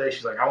to me one day.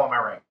 She's like, I want my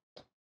ring.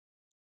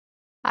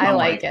 I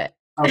like it.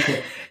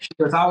 Okay. She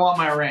goes, I want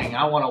my ring.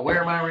 I want to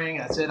wear my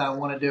ring. I said, I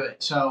want to do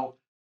it. So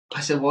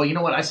I said, well, you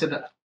know what? I said,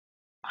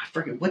 I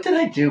forget. What did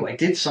I do? I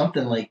did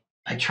something like,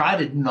 I tried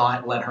to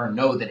not let her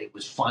know that it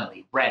was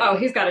finally ready. Oh,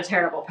 he's got a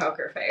terrible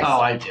poker face. Oh,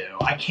 I do.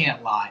 I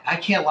can't lie. I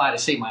can't lie to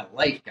save my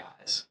life,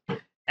 guys.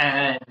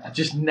 And I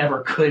just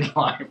never could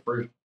lie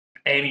for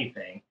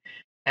anything.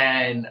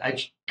 And I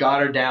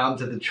got her down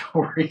to the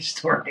jewelry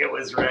store. It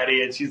was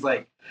ready. And she's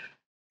like,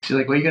 what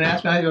are you going to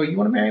ask me? I go, you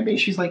want to marry me?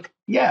 She's like,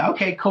 yeah,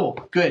 okay, cool.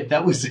 Good.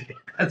 That was it.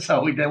 That's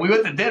all we did. We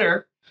went to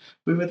dinner.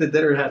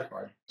 And had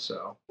fun.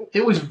 So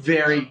it was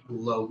very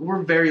low.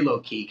 We're very low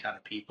key kind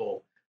of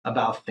people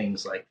about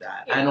things like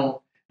that. Yeah.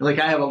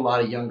 I have a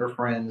lot of younger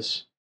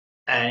friends,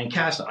 and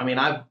Cass, I mean,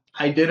 I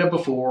did it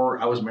before.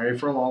 I was married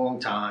for a long, long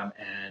time,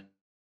 and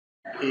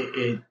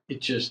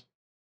it just,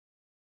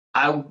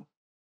 I'm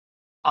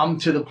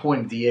to the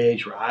point of the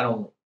age where I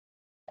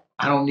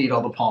don't need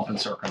all the pomp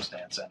and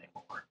circumstance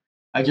anymore.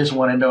 I just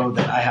want to know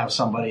that I have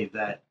somebody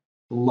that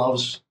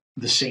loves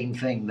the same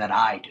thing that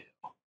I do.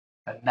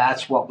 And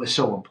that's what was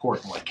so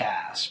important with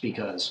Cass,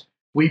 because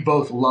we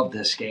both love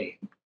this game.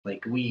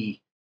 Like,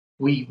 we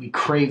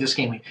crave this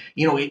game.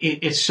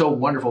 It's so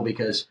wonderful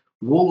because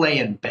we'll lay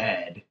in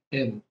bed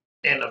in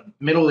the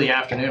middle of the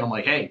afternoon. I'm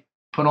like, hey,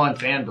 put on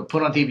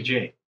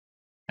TVG.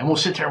 And we'll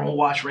sit there and we'll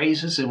watch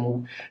races,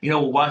 and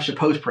we'll watch the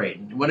post parade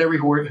and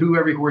who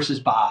every horse is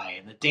by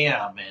and the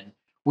dam, and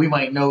we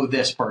might know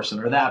this person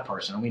or that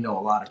person, and we know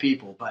a lot of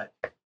people, but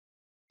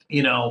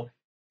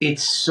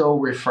it's so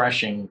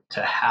refreshing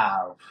to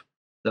have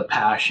the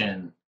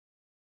passion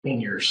in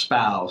your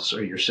spouse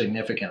or your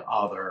significant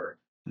other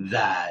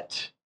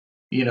that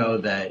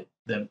that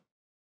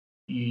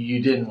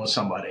you didn't with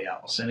somebody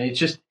else. And I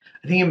think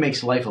it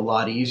makes life a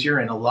lot easier.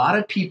 And a lot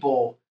of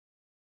people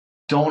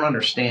don't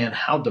understand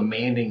how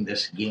demanding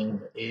this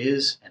game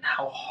is and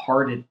how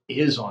hard it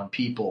is on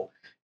people.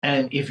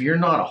 And if you're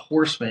not a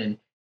horseman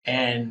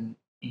and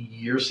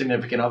your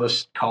significant other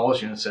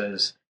calls you and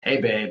says, hey,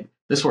 babe,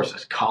 this horse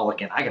is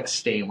colicking, I got to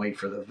stay and wait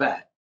for the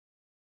vet.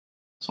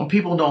 Some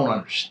people don't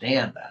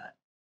understand that.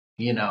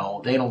 They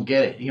don't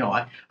get it.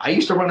 I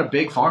used to run a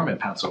big farm in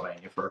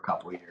Pennsylvania for a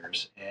couple of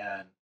years.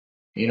 And,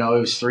 it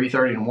was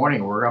 3:30 in the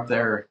morning. We're up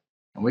there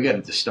and we got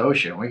a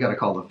dystocia and we got to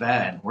call the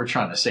vet. And we're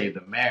trying to save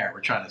the mare.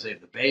 We're trying to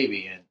save the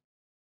baby. And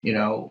You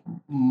know,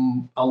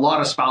 a lot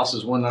of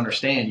spouses wouldn't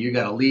understand. You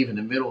got to leave in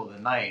the middle of the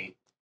night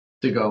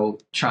to go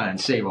try and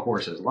save a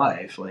horse's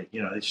life. Like,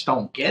 you know, they just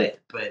don't get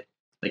it. But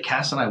like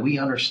Cass and I, we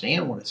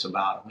understand what it's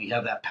about. And we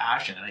have that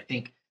passion. And I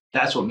think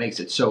that's what makes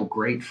it so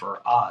great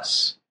for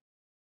us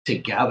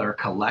together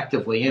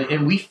collectively.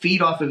 And we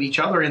feed off of each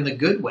other in the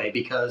good way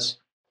because,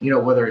 you know,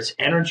 whether it's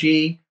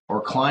energy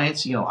or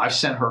clients, you know, I've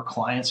sent her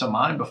clients of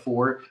mine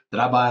before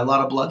that I buy a lot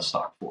of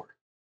bloodstock for.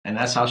 And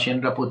that's how she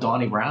ended up with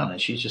Donnie Brown.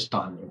 And she's just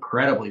done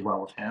incredibly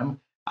well with him.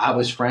 I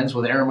was friends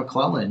with Erin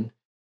McClellan,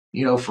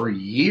 you know, for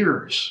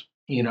years.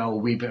 You know,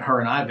 her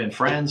and I have been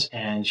friends.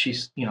 And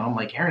she's, you know, I'm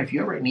like, Erin, if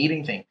you ever need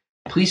anything,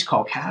 please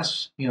call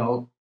Cass. You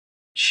know,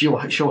 she'll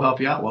help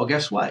you out. Well,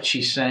 guess what?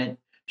 She said,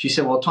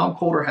 well, Tom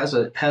Coulter has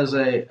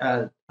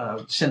a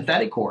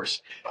synthetic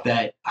horse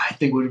that I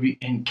think would be,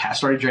 and Cass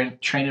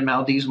started training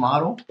Maldives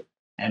Model.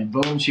 And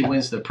boom, she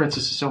wins the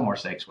Princess of Sylmar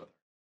Stakes with her.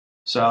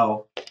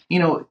 So, you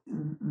know,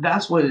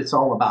 that's what it's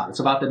all about. It's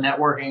about the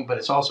networking, but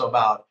it's also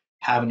about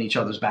having each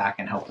other's back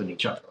and helping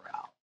each other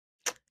out.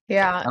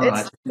 Yeah.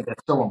 I think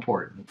that's so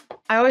important.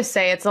 I always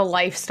say it's a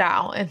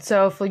lifestyle. And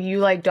so if you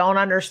like don't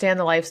understand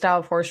the lifestyle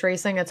of horse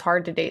racing, it's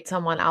hard to date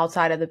someone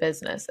outside of the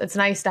business. It's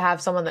nice to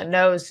have someone that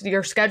knows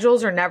your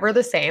schedules are never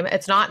the same.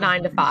 It's not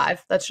 9 to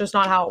 5. That's just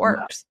not how it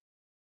works.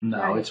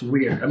 No, it's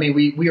weird. I mean,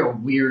 we are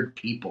weird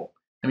people.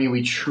 I mean,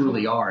 we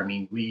truly are. I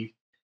mean,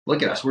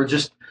 look at us.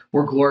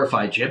 We're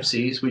glorified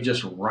gypsies. We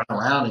just run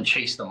around and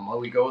chase them.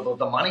 We go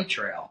the money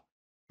trail,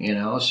 you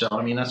know? So,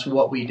 I mean, that's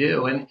what we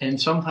do.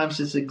 And sometimes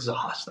it's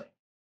exhausting.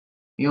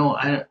 You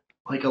know,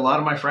 like a lot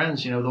of my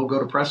friends, you know, they'll go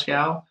to Presque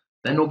Isle,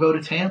 then they'll go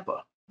to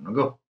Tampa. And they'll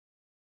go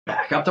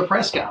back up to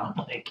Presque Isle.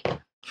 I'm like,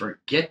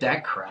 forget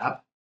that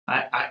crap.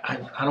 I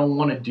don't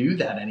want to do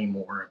that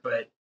anymore.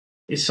 But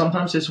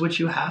sometimes it's what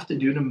you have to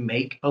do to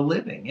make a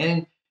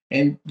living.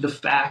 And the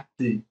fact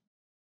that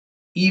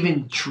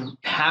even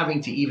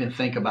having to even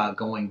think about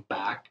going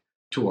back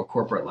to a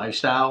corporate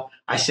lifestyle,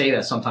 I say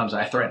that sometimes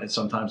I threaten it.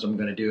 Sometimes I'm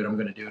going to do it. I'm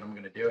going to do it. I'm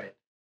going to do it.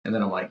 And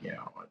then I'm like, yeah, I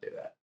don't want to do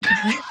that.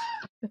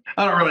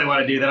 I don't really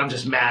want to do that. I'm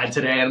just mad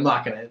today. I'm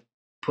not going to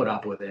put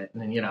up with it.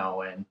 And then, you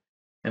know,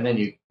 and then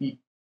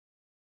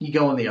you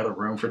go in the other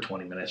room for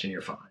 20 minutes and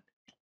you're fine.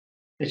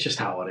 It's just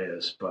how it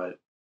is. But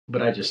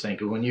I just think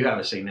when you have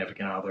a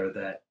significant other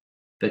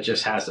that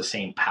just has the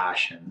same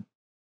passion.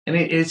 And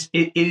is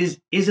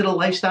it a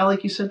lifestyle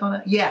like you said,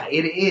 Donna? Yeah,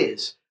 it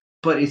is.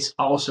 But it's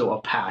also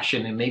a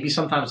passion, and maybe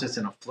sometimes it's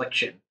an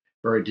affliction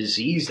or a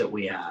disease that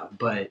we have.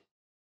 But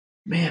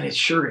man, it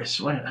sure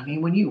is. I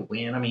mean, when you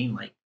win, I mean,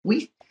 like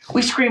we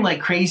scream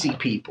like crazy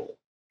people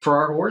for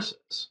our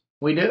horses.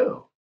 We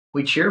do.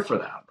 We cheer for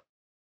them.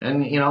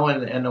 And you know,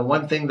 and the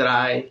one thing that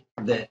I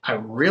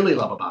really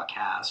love about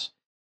Cass,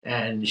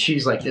 and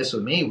she's like this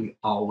with me, we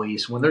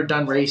always, when they're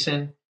done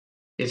racing,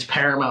 it's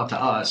paramount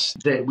to us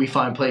that we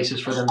find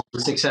places for them to be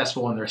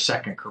successful in their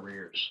second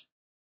careers.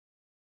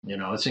 You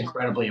know, it's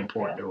incredibly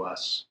important to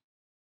us.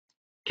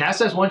 Cass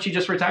says once she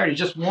just retired, he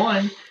just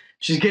won.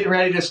 She's getting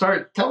ready to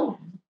start.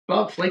 Tell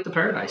about Flight to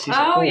Paradise. He's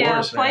a cool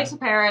horse, Flight to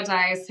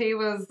Paradise. He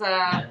was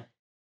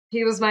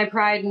my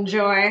pride and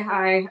joy.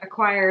 I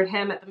acquired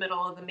him at the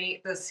middle of the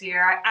meet this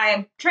year. I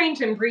had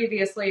trained him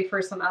previously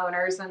for some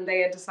owners, and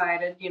they had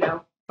decided, you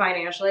know,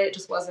 financially it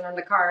just wasn't in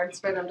the cards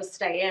for them to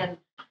stay in.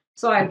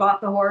 So I bought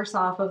the horse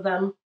off of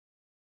them,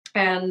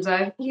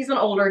 and he's an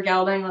older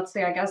gelding. Let's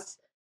see, I guess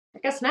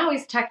now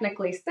he's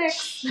technically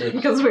 6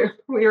 because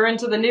we were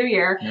into the new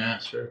year. Yeah,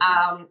 sure.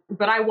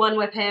 But I won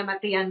with him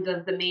at the end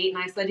of the meet,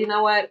 and I said, you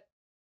know what?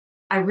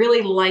 I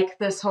really like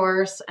this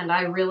horse, and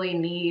I really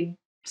need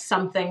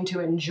something to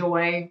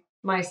enjoy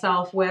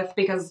myself with,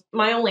 because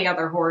my only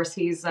other horse,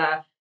 he's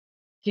a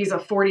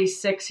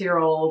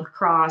 46-year-old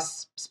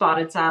cross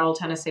spotted saddle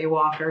Tennessee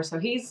Walker. So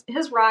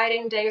his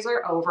riding days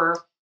are over.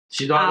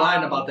 She's not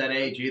lying about that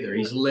age either.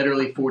 He's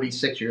literally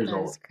 46 years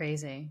old. That's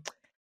crazy.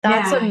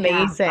 That's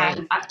amazing.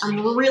 Yeah.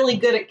 I'm really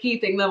good at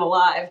keeping them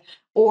alive,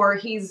 or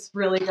he's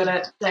really good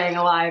at staying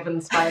alive in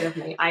spite of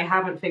me. I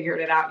haven't figured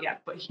it out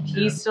yet, but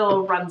he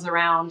still runs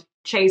around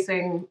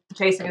chasing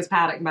his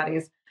paddock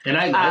buddies. And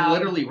I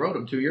literally rode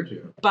him 2 years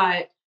ago.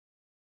 But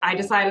I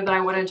decided that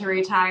I wanted to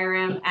retire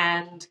him,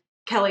 and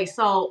Kelly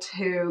Salt,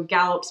 who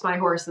gallops my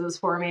horses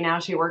for me now,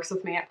 she works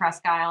with me at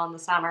Presque Isle in the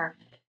summer.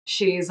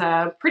 She's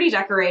a pretty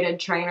decorated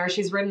trainer.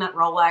 She's ridden at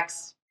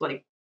Rolex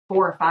like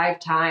 4 or 5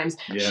 times.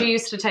 Yeah. She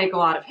used to take a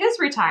lot of his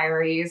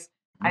retirees.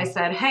 I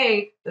said,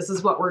 hey, this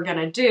is what we're going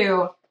to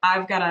do.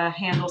 I've got to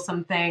handle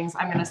some things.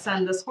 I'm going to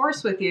send this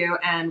horse with you,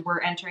 and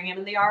we're entering him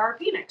in the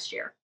RRP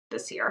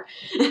this year.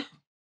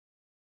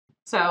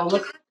 So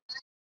look.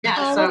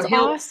 Yeah, so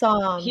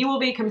awesome. He will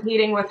be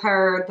competing with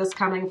her this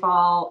coming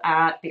fall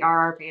at the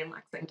RRP in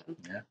Lexington.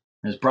 Yeah.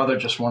 His brother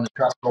just won the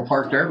Tropical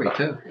Park Derby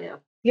too. Yeah.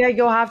 Yeah,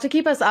 you'll have to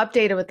keep us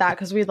updated with that,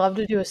 because we'd love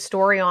to do a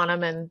story on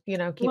him and, you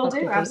know, keep we'll up to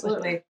do, date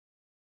absolutely.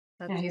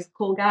 Yeah, he's a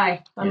cool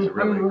guy. I'm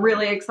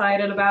really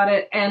excited about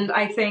it. And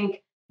I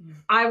think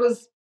I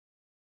was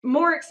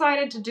more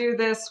excited to do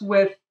this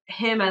with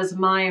him as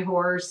my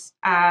horse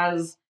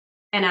as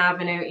an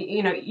avenue.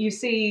 You know, you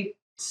see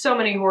so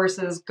many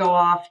horses go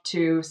off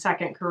to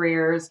second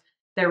careers.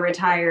 They're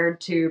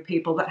retired to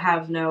people that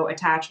have no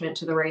attachment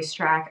to the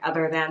racetrack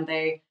other than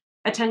they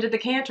attended the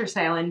canter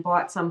sale and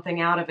bought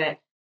something out of it.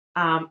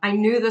 I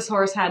knew this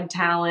horse had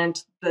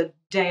talent the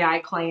day I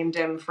claimed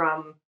him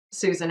from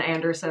Susan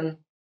Anderson.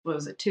 What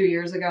was it, 2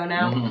 years ago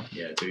now? Mm-hmm.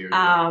 Yeah, 2 years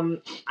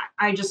ago.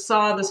 I just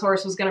saw this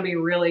horse was going to be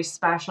really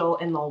special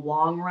in the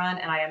long run,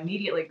 and I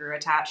immediately grew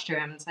attached to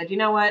him and said, you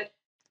know what?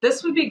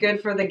 This would be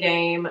good for the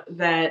game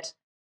that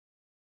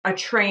a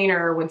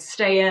trainer would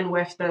stay in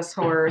with this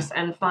horse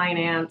and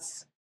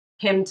finance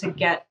him to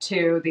get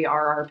to the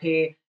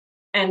RRP.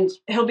 And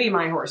he'll be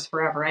my horse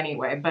forever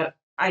anyway, but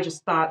I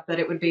just thought that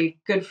it would be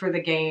good for the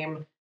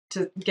game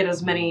to get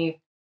as many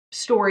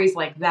stories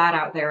like that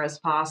out there as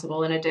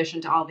possible, in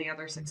addition to all the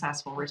other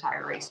successful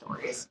retiree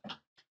stories.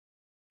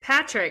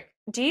 Patrick,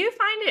 do you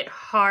find it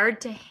hard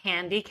to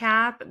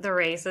handicap the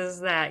races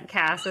that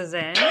Cass is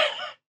in?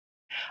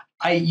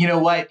 You know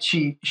what?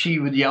 She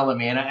would yell at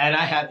me, and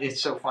I have.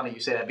 It's so funny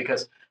you say that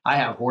because I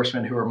have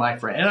horsemen who are my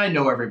friend, and I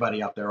know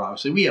everybody up there.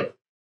 Obviously,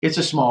 it's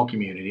a small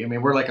community. I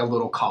mean, we're like a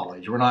little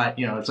college. We're not,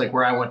 it's like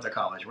where I went to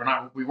college.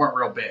 We weren't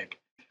real big,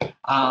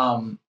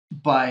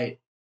 but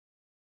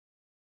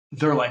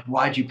they're like,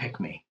 "Why'd you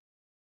pick me?"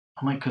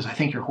 I'm like, "Because I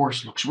think your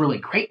horse looks really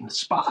great in the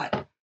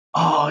spot."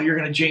 "Oh, you're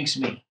gonna jinx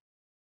me."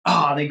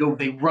 Oh,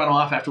 they run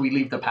off after we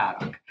leave the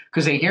paddock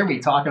because they hear me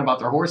talking about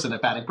their horse in the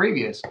paddock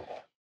previous,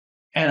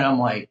 and I'm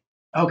like,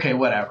 okay,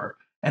 whatever.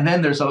 And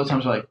then there's other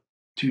times like,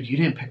 dude, you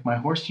didn't pick my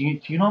horse. Do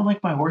you not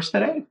like my horse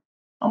today?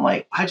 I'm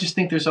like, I just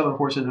think there's other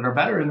horses that are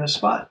better in this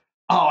spot.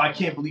 Oh, I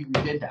can't believe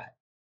you did that.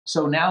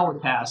 So now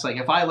with Cass, like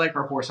if I like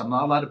her horse, I'm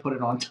not allowed to put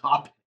it on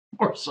top.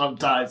 Or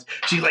sometimes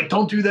she's like,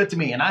 don't do that to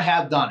me. And I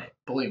have done it.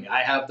 Believe me,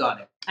 I have done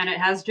it. And it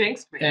has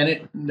jinxed me.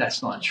 And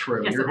that's not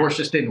true. Yes, your horse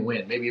just didn't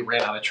win. Maybe it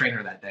ran out of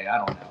trainer that day. I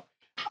don't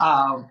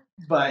know.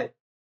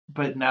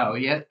 But no,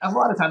 yeah. A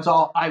lot of times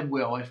I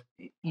will. If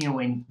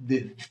when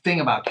the thing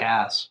about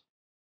Cass,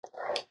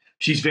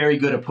 she's very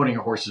good at putting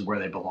her horses where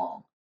they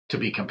belong to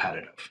be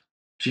competitive.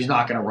 She's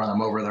not going to run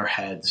them over their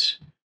heads.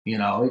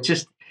 It's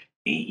just,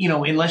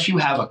 unless you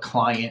have a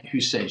client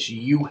who says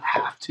you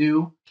have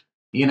to,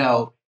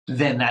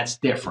 then that's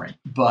different.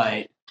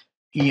 But,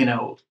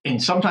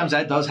 and sometimes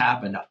that does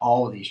happen to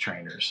all of these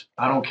trainers.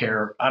 I don't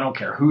care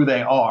who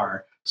they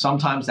are.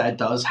 Sometimes that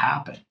does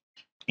happen.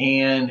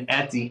 And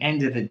at the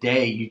end of the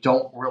day, you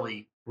don't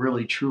really,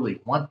 truly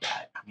want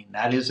that. I mean,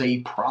 that is a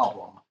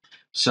problem.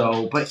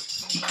 So, but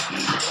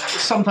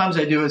sometimes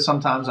I do it,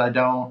 sometimes I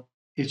don't.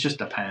 It just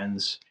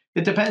depends.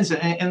 It depends.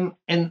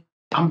 And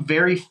I'm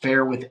very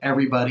fair with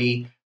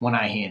everybody when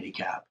I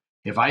handicap.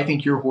 If I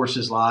think your horse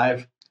is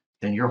live,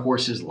 then your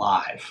horse is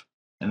live.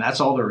 And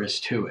that's all there is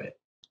to it.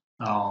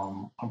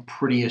 I'm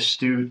pretty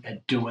astute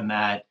at doing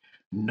that,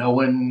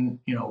 knowing,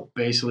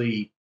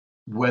 basically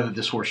whether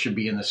this horse should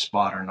be in the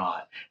spot or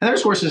not. And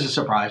there's horses that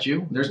surprise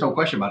you. There's no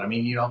question about it. I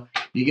mean,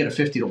 you get a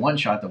 50-1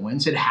 shot that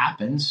wins. It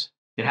happens.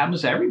 It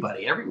happens to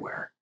everybody,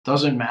 everywhere.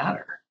 Doesn't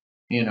matter,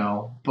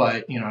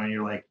 but,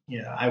 you're like,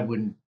 I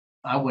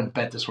wouldn't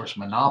bet this horse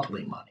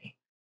Monopoly money,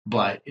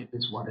 but it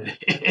is what it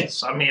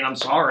is. I mean, I'm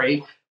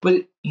sorry,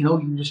 but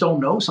you just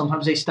don't know.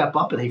 Sometimes they step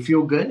up and they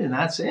feel good and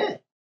that's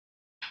it.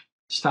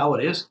 Just how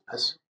it is.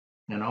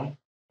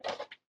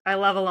 I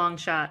love a long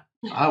shot.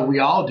 We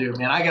all do,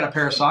 man. I got a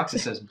pair of socks that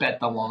says "Bet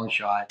the Long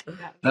Shot"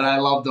 that I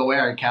love to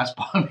wear, and Cass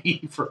bought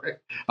me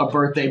for a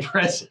birthday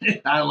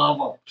present. I love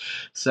them.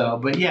 So,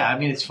 but yeah, I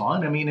mean, it's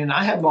fun. I mean, and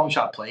I have long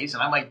shot plays,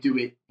 and I might do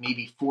it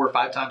maybe 4 or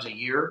 5 times a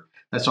year.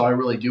 That's all I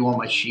really do on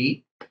my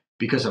sheet.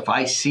 Because if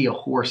I see a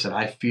horse that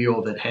I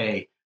feel that,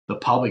 hey, the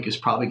public is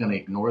probably going to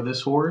ignore this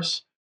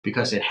horse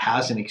because it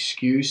has an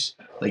excuse,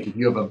 like if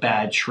you have a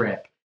bad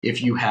trip,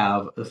 if you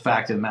have the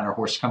fact of the matter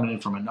horse coming in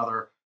from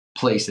another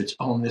place that's,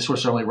 this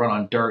horse only run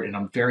on dirt, and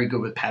I'm very good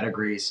with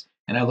pedigrees,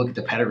 and I look at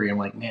the pedigree, I'm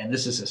like, man,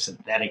 this is a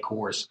synthetic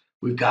horse.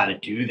 We've got to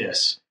do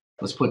this.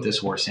 Let's put this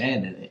horse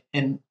in.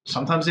 And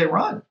sometimes they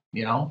run,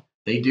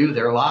 they do.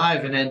 They're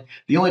live. And then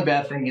the only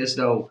bad thing is,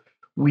 though,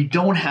 we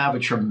don't have a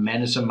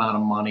tremendous amount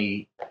of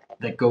money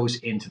that goes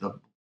into the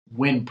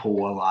win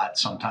pool a lot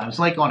sometimes,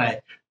 like on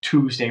a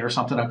Tuesday or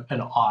something,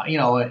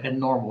 a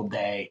normal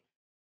day.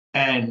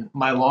 And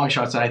my long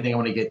shots that I think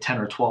I'm going to get 10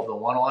 or 12 to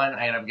 1 on,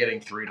 I end up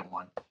getting 3 to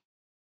 1.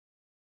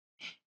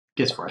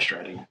 Gets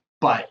frustrating.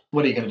 But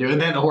what are you going to do? And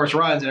then the horse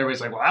runs and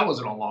everybody's like, well, that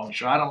wasn't a long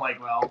shot. I'm like,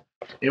 well,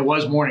 it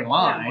was morning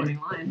line. Yeah, morning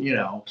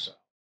line. So.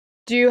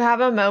 Do you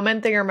have a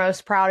moment that you're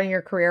most proud in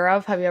your career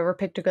of? Have you ever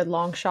picked a good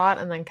long shot?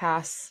 And then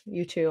Cass,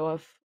 you too,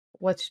 of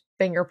what's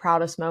been your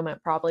proudest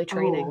moment, probably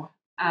training?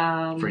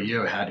 For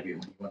you, it had to be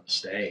when you won the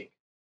stake.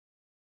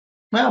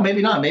 Well,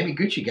 maybe not. Maybe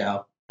Gucci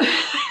Gal.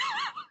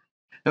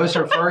 That was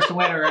her first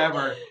winner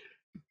ever.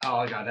 Oh,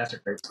 my God, that's a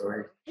great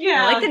story.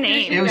 Yeah, I like the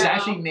name. It was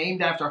actually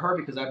named after her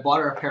because I bought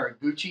her a pair of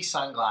Gucci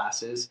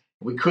sunglasses.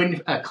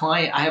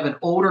 I have an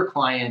older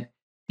client.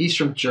 He's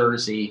from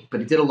Jersey,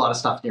 but he did a lot of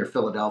stuff near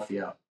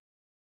Philadelphia.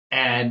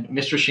 And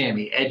Mr.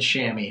 Shammy, Ed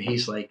Shammy, and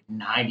he's like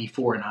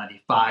 94,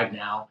 95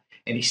 now.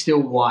 And he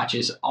still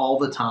watches all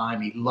the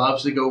time. He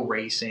loves to go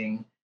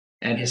racing.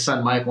 and his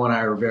son Michael and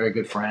I were very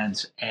good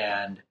friends,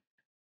 and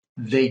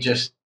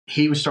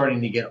he was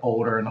starting to get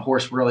older, and the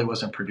horse really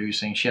wasn't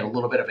producing. She had a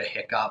little bit of a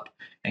hiccup,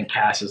 and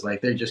Cass is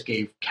like, they just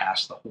gave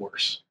Cass the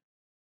horse.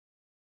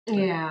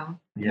 Yeah.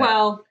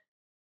 Well,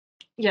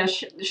 yeah,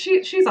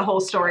 she's a whole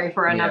story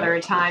for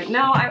another time.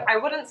 No, I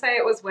wouldn't say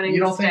it was winning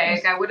the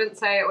stake. I wouldn't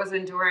say it was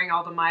enduring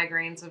all the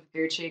migraines of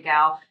Gucci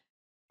Gal.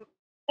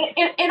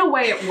 In a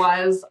way, it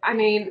was. I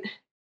mean,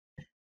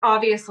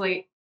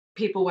 obviously,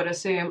 people would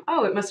assume,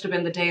 oh, it must have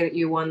been the day that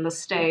you won the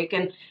stake,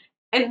 and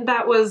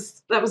that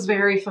was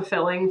very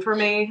fulfilling for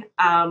me.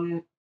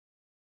 I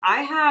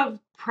have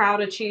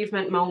proud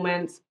achievement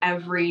moments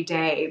every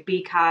day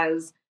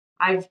because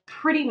I've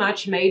pretty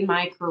much made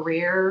my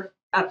career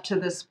up to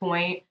this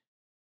point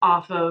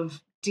off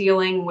of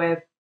dealing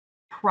with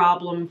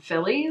problem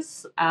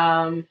fillies.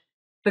 The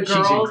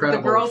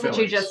girls that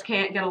you just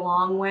can't get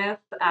along with.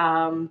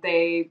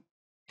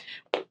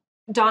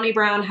 Donnie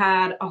Brown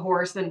had a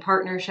horse in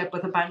partnership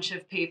with a bunch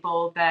of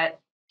people that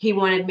he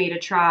wanted me to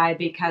try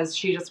because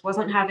she just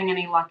wasn't having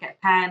any luck at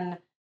Penn.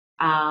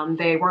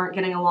 They weren't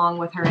getting along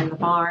with her in the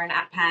barn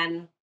at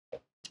Penn.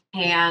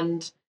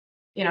 And,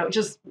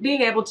 just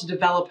being able to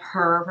develop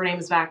her name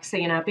is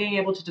Vaccina, being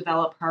able to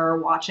develop her,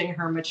 watching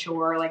her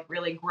mature, like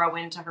really grow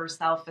into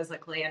herself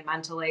physically and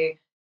mentally,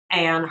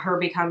 and her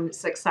become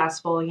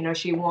successful.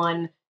 She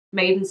won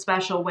maiden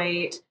special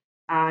weight.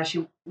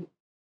 She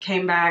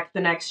came back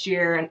the next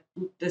year and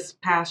this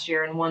past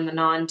year and won the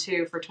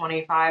non-2 for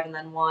 25 and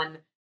then won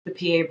the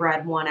PA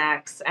bred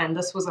 1X. And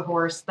this was a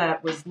horse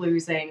that was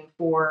losing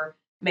for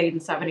maiden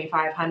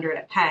 7,500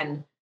 at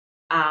Penn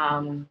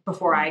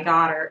before I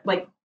got her.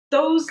 Like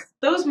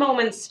those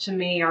moments to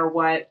me are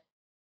what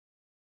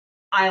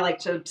I like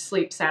to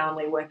sleep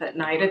soundly with at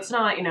night. It's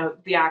not,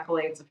 the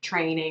accolades of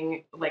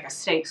training like a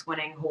stakes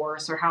winning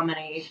horse or how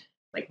many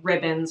like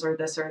ribbons or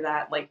this or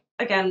that. Like,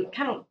 again,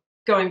 kind of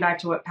going back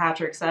to what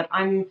Patrick said,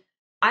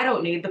 I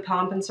don't need the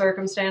pomp and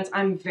circumstance.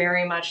 I'm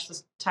very much the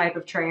type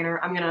of trainer.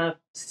 I'm going to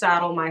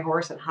saddle my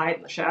horse and hide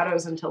in the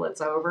shadows until it's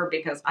over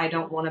because I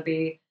don't want to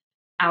be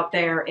out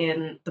there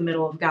in the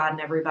middle of God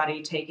and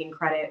everybody taking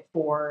credit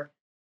for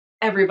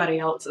everybody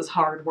else's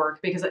hard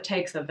work because it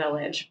takes a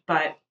village.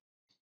 But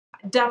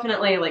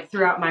definitely, like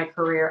throughout my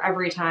career,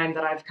 every time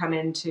that I've come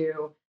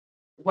into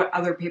what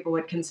other people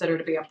would consider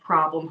to be a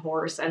problem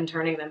horse and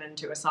turning them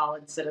into a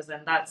solid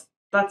citizen, that's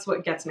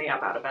what gets me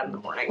up out of bed in the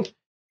morning.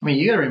 I mean,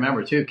 you got to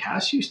remember too,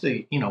 Cass used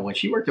to, when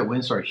she worked at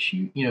Windstar,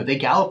 they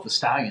galloped the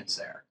stallions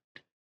there,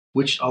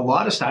 which a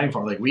lot of stallion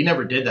farms, like we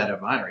never did that at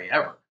Vinery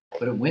ever,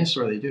 but at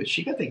Windstar they do.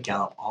 She got to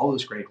gallop all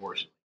those great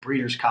horses,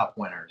 Breeders' Cup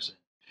winners, and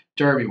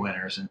Derby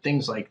winners, and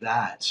things like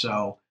that.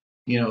 So,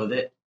 I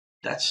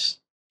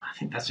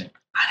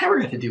never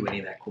got to do any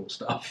of that cool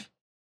stuff.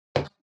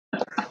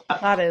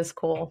 That is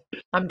cool.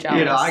 I'm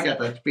jealous. I got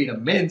to feed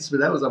them mints,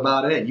 but that was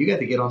about it. You got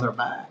to get on their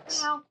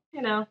backs.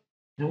 Well,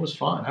 it was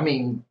fun. I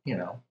mean, I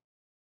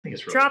think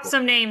it's really Drop cool.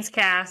 some names,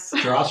 Cass.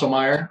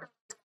 Drosselmeyer.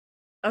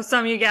 Of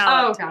some you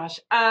galloped. Oh gosh.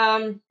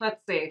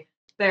 Let's see.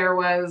 There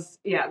was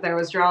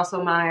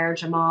Drosselmeyer,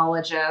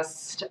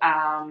 Gemologist,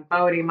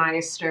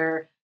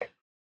 Bodemeister,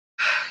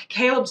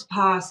 Caleb's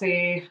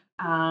Posse,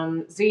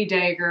 Z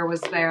Dagger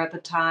was there at the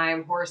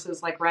time.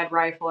 Horses like Red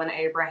Rifle and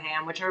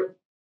Abraham, which are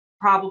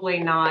probably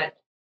not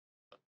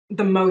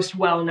the most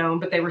well known,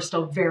 but they were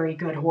still very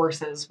good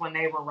horses when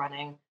they were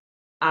running.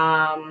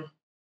 God,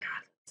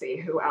 let's see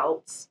who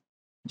else.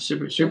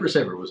 Super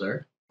Saver was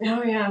there.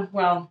 Oh yeah.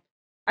 Well,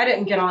 I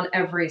didn't get on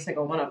every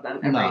single one of them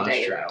every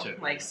day though. Too.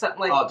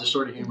 Just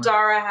sort of humor.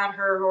 Dara had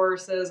her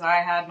horses. I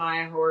had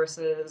my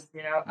horses.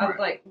 Right.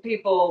 Like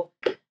people.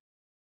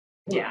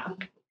 Yeah,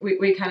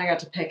 we kind of got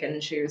to pick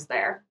and choose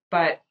there,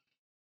 but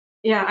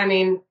yeah, I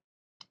mean,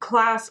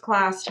 class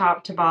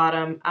top to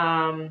bottom.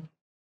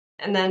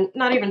 And then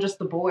not even just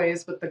the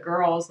boys, but the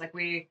girls. Like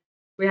we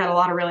had a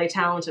lot of really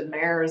talented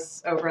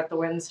mares over at the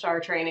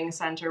Windstar Training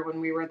Center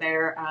when we were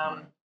there.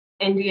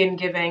 Indian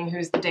Giving,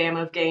 who's the Dam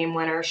of Game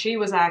winner, she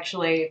was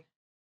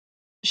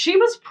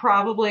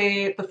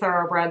probably the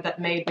thoroughbred that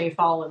made me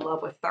fall in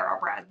love with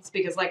thoroughbreds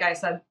because, like I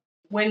said,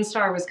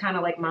 Windstar was kind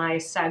of like my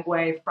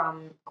segue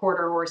from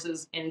quarter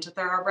horses into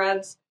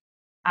thoroughbreds.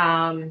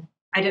 I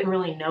didn't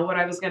really know what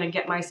I was going to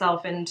get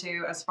myself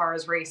into as far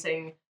as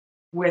racing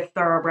with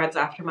thoroughbreds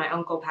after my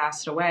uncle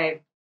passed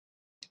away,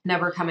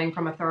 never coming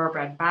from a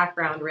thoroughbred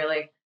background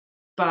really.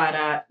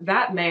 But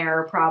that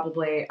mare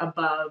probably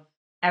above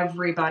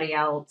everybody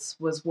else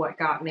was what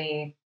got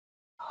me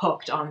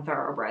hooked on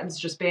thoroughbreds.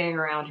 Just being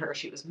around her.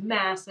 She was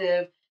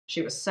massive.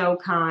 She was so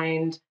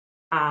kind,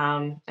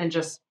 and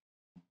just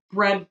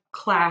bred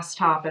class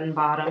top and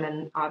bottom,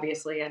 and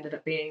obviously ended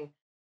up being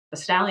a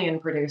stallion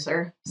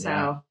producer.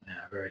 So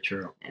yeah, very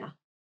true. Yeah,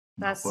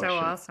 that's so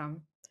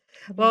awesome.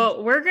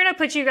 Well, we're gonna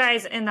put you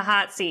guys in the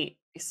hot seat.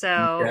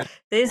 So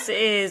This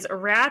is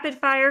rapid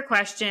fire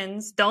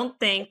questions. Don't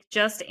think,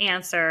 just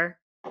answer.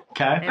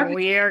 Okay. And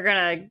we are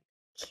gonna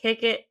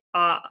kick it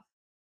off.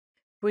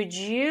 Would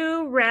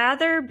you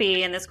rather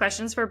be, and this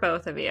question's for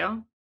both of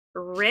you,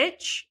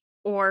 rich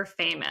or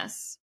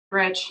famous?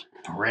 Rich.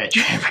 Rich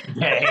every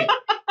day.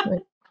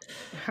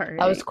 Right.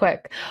 That was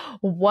quick.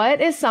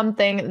 What is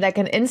something that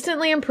can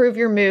instantly improve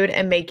your mood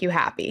and make you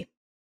happy?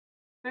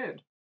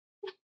 Food.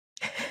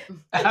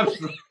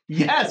 Absolutely.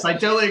 Yes, I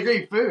totally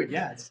agree. Food,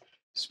 yes.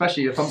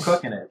 Especially if I'm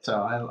cooking it.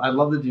 So I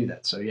love to do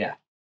that. So yeah.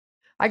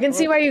 I can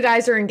see why you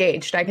guys are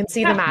engaged. I can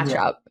see the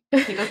matchup.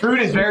 Food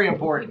is very He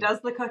important.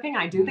 does the cooking.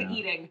 I do the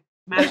eating.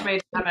 Match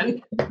made in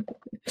heaven.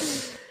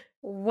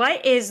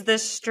 What is the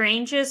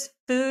strangest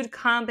food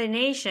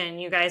combination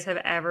you guys have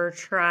ever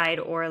tried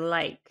or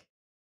like?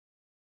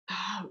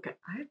 Oh, God.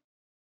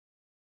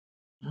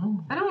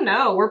 I don't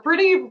know. We're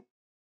pretty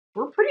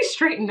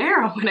straight and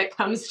narrow when it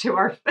comes to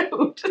our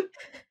food.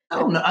 I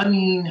don't know. I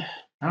mean,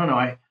 I don't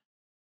know.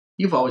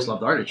 You've always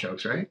loved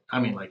artichokes, right? I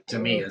mean, like to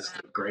me, it's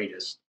the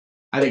greatest.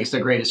 I think it's the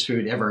greatest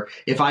food ever.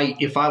 If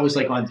I was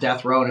like on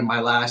death row and in my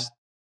last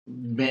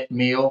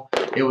meal,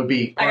 it would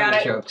be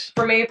artichokes.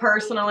 For me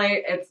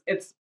personally,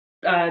 it's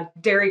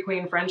Dairy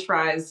Queen French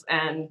fries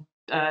and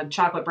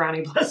chocolate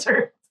brownie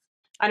blizzard.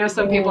 I know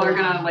some people are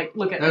gonna like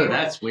look at me. Oh,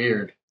 that's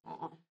weird.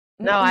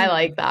 No, I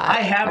like that.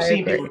 I have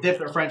seen people dip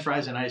their French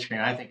fries in ice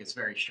cream. I think it's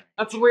very strange.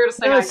 That's the weirdest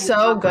thing. It was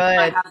so good.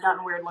 I have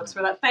gotten weird looks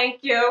for that.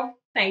 Thank you.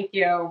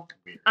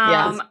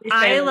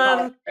 I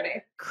love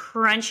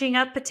crunching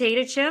up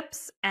potato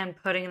chips and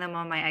putting them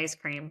on my ice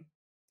cream.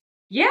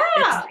 Yeah,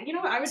 you know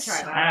what? I would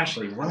try that.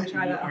 Ashley, what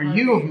are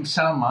you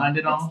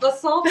sound-minded on? It's the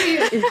salty.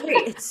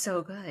 It's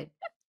so good.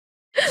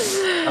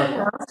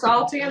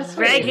 Salty and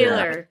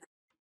sweet.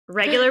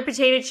 Regular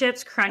potato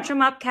chips, crunch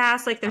them up,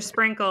 Cass, like they're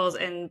sprinkles,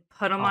 and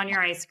put them on your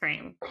ice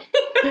cream.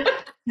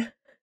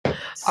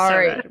 All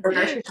right. We're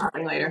grocery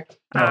shopping later.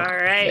 All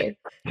right.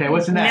 Okay,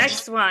 what's the next?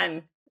 Next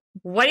one.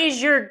 What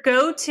is your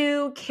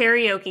go-to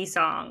karaoke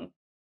song?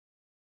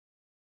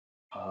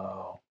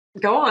 Oh,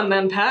 go on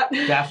then, Pat.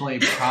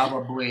 Definitely,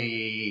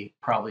 probably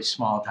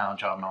Small Town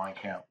John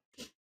Mellencamp.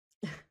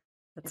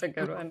 That's a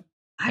good one.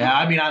 Yeah,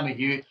 I mean,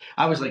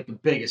 I was like the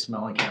biggest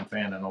Mellencamp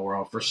fan in the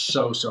world for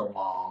so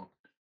long.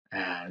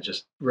 And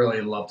just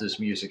really loved his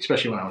music,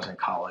 especially when I was in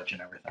college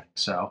and everything.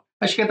 So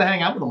I should get to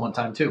hang out with him one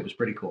time too. It was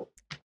pretty cool.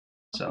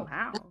 So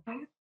wow.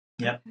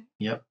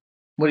 Yep.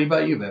 What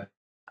about you, babe?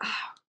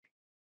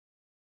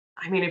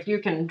 I mean, if you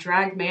can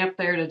drag me up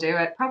there to do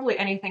it, probably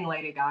anything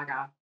Lady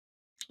Gaga.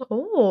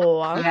 Oh,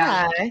 all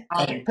right.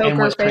 And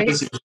what's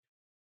crazy,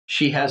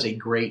 she has a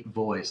great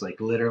voice.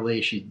 Like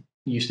literally, she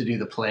used to do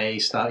the play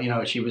stuff. You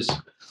know, she was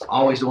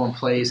always doing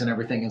plays and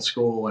everything in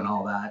school and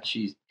all that.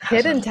 She's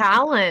hidden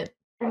talent.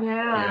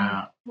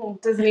 Yeah. Well,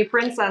 Disney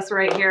princess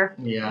right here.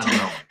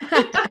 Yeah.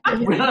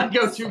 We're not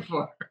go too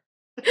far.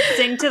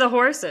 Sing to the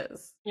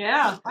horses.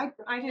 Yeah,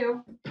 I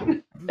do.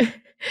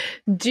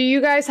 Do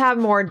you guys have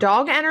more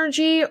dog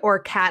energy or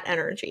cat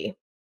energy?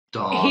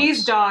 Dogs.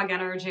 He's dog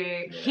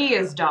energy. Yeah. He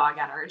is dog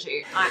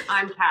energy.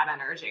 I'm cat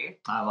energy.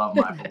 I love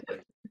my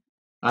boys.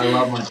 I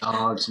love my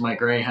dogs, my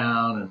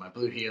Greyhound and my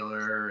Blue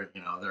Heeler.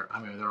 You know,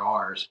 they're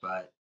ours,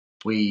 but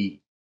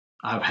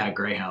I've had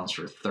Greyhounds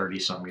for 30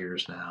 some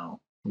years now.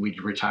 We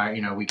retire,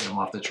 you know, we get them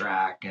off the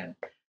track and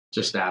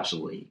just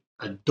absolutely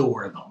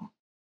adore them.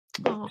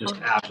 Aww. Just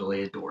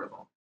absolutely adore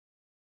them.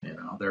 You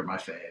know, they're my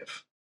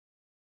fave.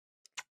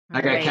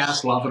 I got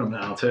Cass loving them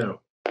now too.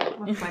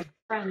 That's my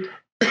friend.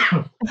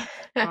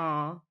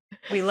 Aw,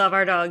 we love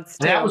our dogs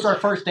too. That was our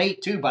first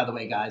date too, by the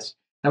way, guys.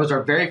 That was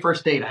our very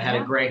first date. I had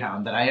a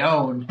Greyhound that I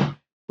owned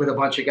with a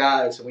bunch of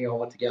guys, and we all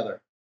went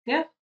together.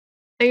 Yeah.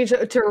 And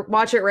to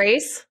watch it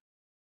race?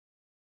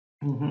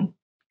 Mm-hmm.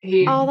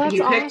 He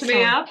picked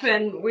me up,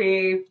 and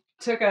we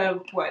took a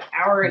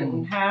hour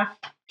and a half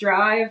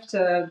drive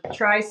to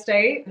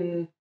Tri-State,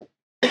 and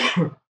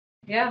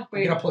yeah,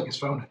 we gotta plug his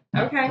phone in.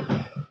 Okay.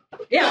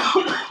 Yeah,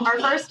 our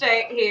first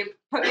date, he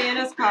put me in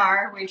his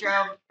car. We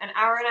drove an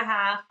hour and a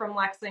half from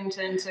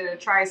Lexington to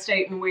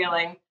Tri-State and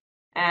Wheeling,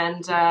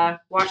 and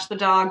watched the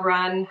dog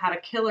run. Had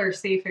a killer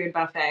seafood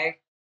buffet,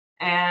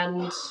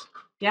 and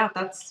yeah,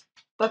 that's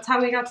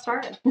how we got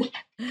started.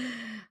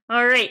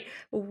 All right,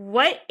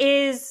 what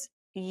is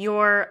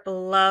your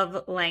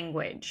love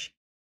language?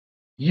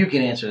 You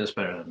can answer this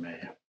better than me.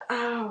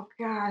 Oh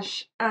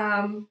gosh.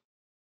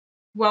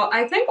 Well,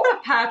 I think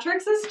that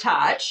Patrick's is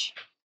touch,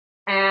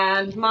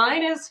 and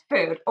mine is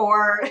food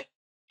or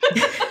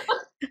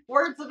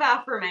words of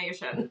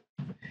affirmation.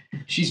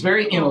 She's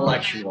very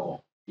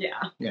intellectual.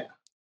 Yeah. Yeah.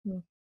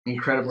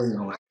 Incredibly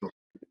intellectual.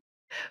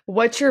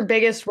 What's your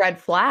biggest red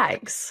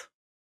flags?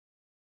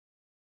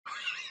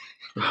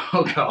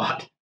 Oh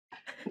God.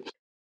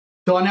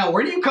 So now,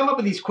 where do you come up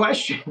with these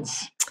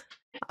questions?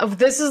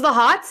 This is the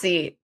hot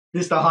seat.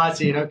 This is the hot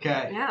seat,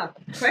 okay. Yeah.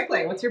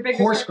 Quickly, what's your biggest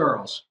horse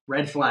girls?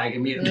 Red flag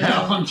immediately. No,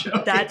 I'm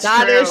joking.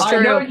 That is true.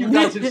 I know you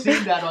guys have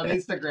seen that on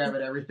Instagram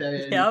and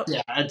everything. And, yep.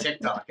 Yeah, and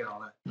TikTok and all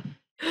that.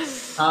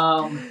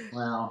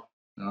 Well,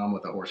 no, I'm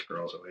with the horse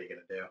girls. What are you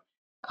gonna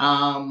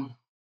do?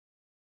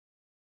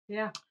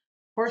 Yeah.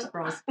 Horse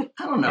girls. I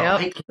don't know. Yep.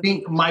 I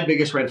think my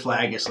biggest red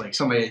flag is like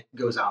somebody that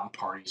goes out and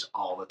parties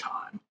all the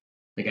time.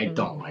 Like I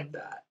don't like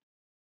that.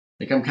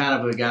 Like I'm kind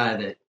of a guy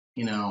that,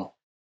 you know,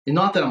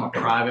 not that I'm a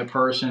private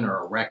person or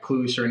a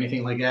recluse or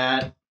anything like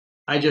that,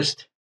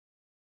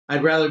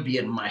 I'd rather be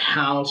at my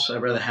house.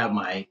 I'd rather have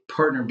my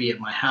partner be at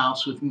my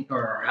house with me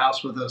or our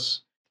house with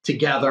us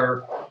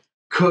together,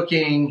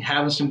 cooking,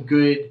 having some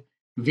good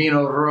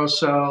vino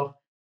rosso,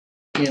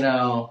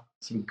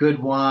 some good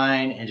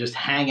wine, and just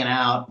hanging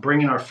out,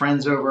 bringing our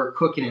friends over,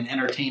 cooking and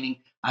entertaining.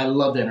 I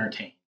love to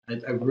entertain.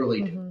 I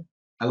really do.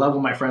 I love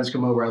when my friends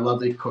come over. I love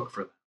to cook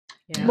for them.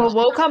 Yeah. Well,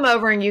 we'll come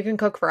over and you can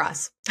cook for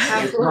us.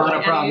 It's not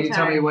a problem. You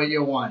tell me what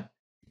you want.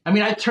 I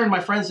mean, I turned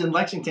my friends in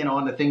Lexington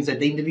on to things that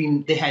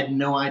they had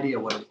no idea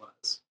what it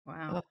was.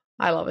 Wow.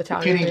 I love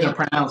Italian. I can't even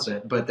pronounce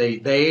it, but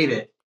they ate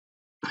it.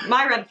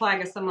 My red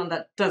flag is someone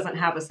that doesn't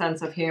have a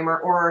sense of humor,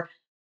 or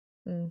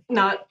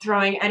not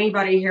throwing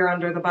anybody here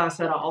under the bus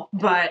at all,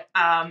 but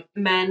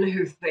men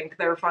who think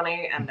they're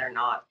funny and they're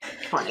not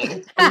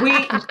funny.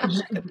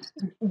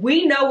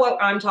 We know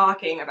what I'm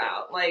talking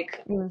about.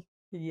 Like,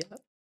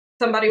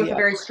 somebody with a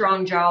very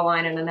strong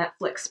jawline and a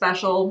Netflix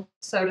special,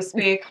 so to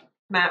speak.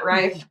 Matt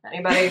Rife,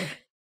 anybody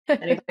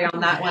on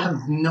that one? I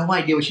have no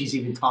idea what she's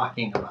even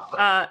talking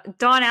about.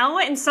 Donnell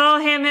went and saw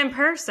him in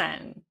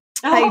person.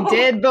 I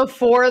did,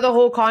 before the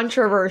whole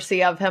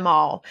controversy of him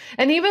all.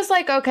 And he was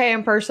like, okay,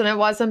 in person, it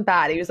wasn't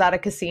bad. He was at a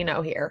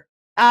casino here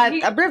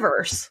at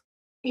Rivers.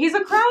 He's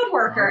a crowd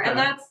worker, and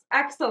that's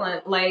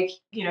excellent. Like,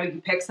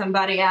 you pick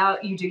somebody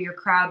out, you do your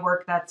crowd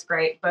work, that's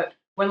great. But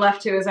when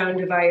left to his own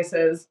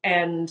devices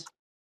and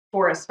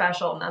for a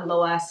special,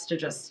 nonetheless, to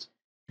just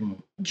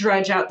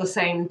dredge out the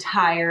same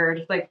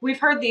tired, like, we've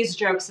heard these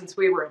jokes since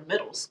we were in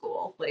middle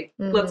school. Like,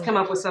 let's come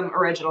up with some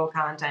original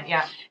content.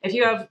 Yeah. If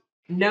you have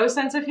no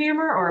sense of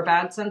humor or a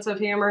bad sense of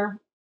humor,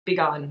 be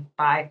gone.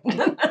 Bye.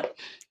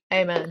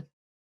 Amen.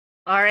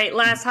 All right,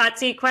 last hot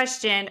seat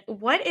question.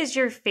 What is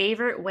your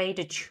favorite way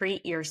to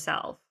treat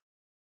yourself?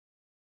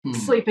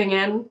 Sleeping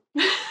in.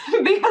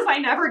 Because I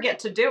never get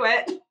to do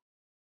it.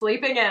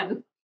 Sleeping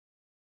in.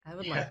 I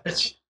would like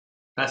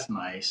that's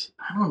nice.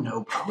 I don't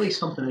know. Probably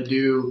something to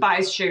do. Buy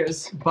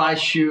shoes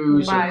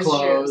or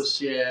clothes.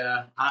 Shoes.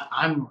 Yeah.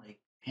 I'm like,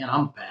 man,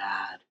 I'm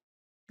bad.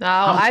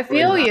 Oh, I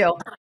feel you.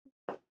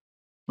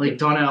 Like,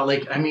 Donnell,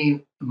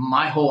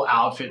 my whole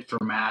outfit for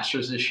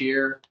Masters this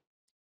year,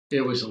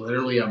 it was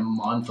literally a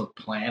month of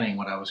planning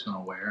what I was going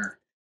to wear.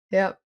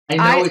 Yep. I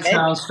know it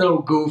sounds so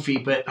goofy,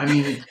 but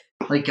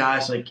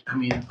guys, I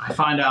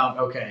find out,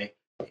 okay,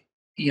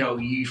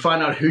 you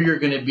find out who you're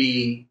going to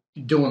be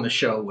doing the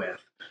show with.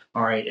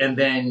 All right. And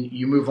then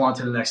you move on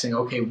to the next thing.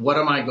 Okay, what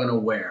am I going to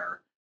wear?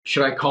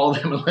 Should I call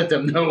them and let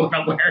them know what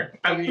I'm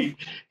wearing?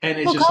 And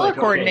it's just like,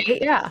 coordinate, okay.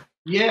 Yeah.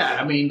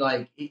 Yeah, and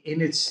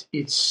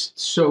it's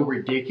so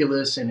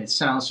ridiculous and it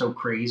sounds so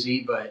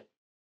crazy, but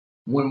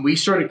when we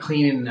started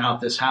cleaning out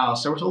this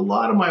house, there was a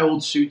lot of my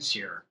old suits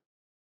here.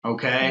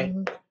 Okay?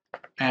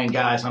 And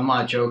guys, I'm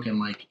not joking,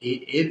 like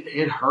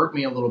it hurt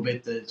me a little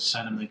bit to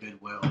send them to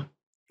Goodwill.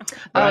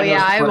 But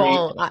I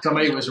won't.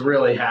 Somebody was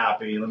really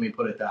happy, let me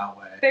put it that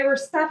way. They were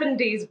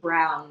 70s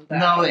brown, though.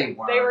 No, they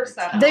weren't. They were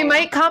 70s. They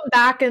might come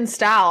back in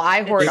style.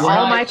 I hoard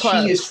all my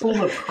clothes. She is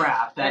full of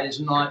crap. That is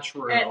not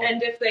true.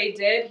 And if they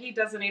did, he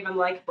doesn't even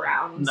like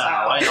brown. No,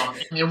 I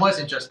don't. It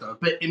wasn't just those.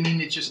 But,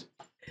 it's just,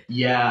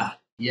 yeah,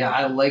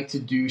 I like to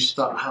do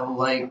stuff.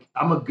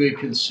 I'm a good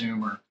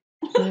consumer.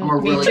 I'm a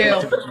really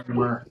good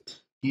consumer.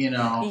 You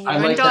I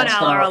and like Donnell that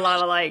stuff. are a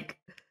lot alike.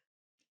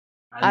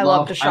 I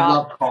love to shop. I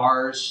love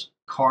cars.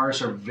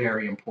 Cars are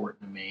very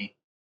important to me.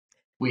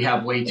 We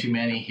have way too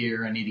many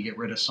here. I need to get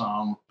rid of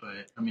some,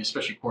 but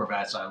especially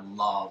Corvettes, I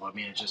love.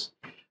 It's just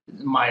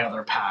my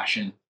other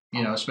passion,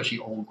 especially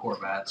old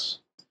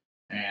Corvettes.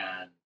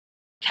 And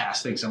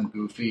Cass thinks I'm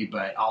goofy,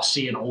 but I'll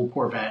see an old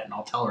Corvette and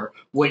I'll tell her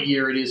what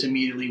year it is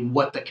immediately,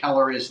 what the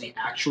color is, the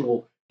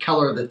actual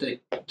color that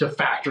the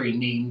factory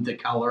named the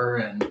color,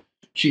 and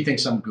she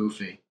thinks I'm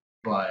goofy.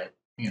 But,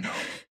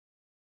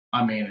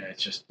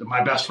 it's just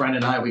my best friend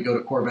and I, we go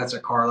to Corvettes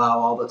at Carlisle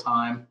all the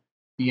time.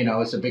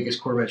 It's the biggest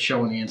Corvette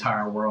show in the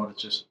entire world.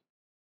 It's just,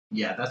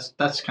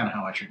 that's kind of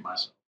how I treat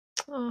myself.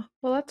 Oh,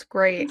 well, that's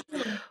great.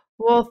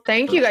 Well,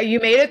 thank you. You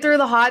made it through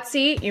the hot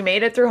seat. You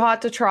made it through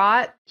Hot to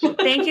Trot.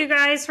 Thank you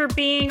guys for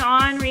being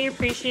on. We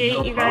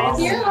appreciate you guys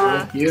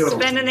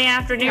spending the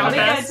afternoon with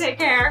us. Take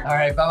care. All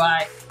right.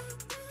 Bye-bye.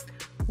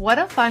 What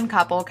a fun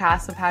couple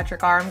Cass and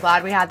Patrick are. I'm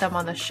glad we had them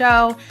on the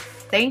show.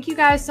 Thank you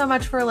guys so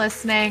much for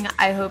listening.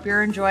 I hope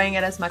you're enjoying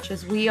it as much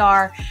as we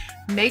are.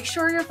 Make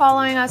sure you're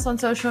following us on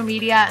social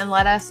media and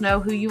let us know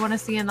who you want to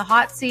see in the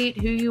hot seat,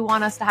 who you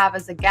want us to have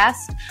as a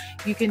guest.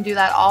 You can do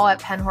that all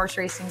at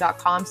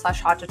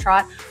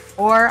penhorseracing.com/hot2trot,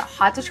 or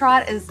Hot to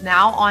Trot is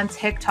now on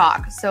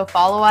TikTok. So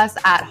follow us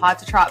at Hot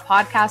to Trot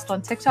Podcast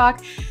on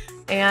TikTok,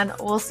 and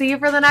we'll see you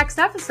for the next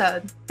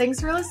episode. Thanks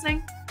for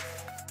listening.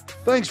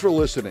 Thanks for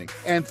listening,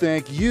 and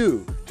thank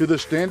you to the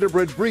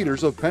Standardbred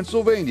Breeders of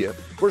Pennsylvania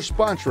for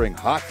sponsoring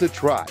Hot to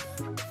Trot.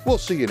 We'll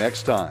see you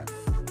next time.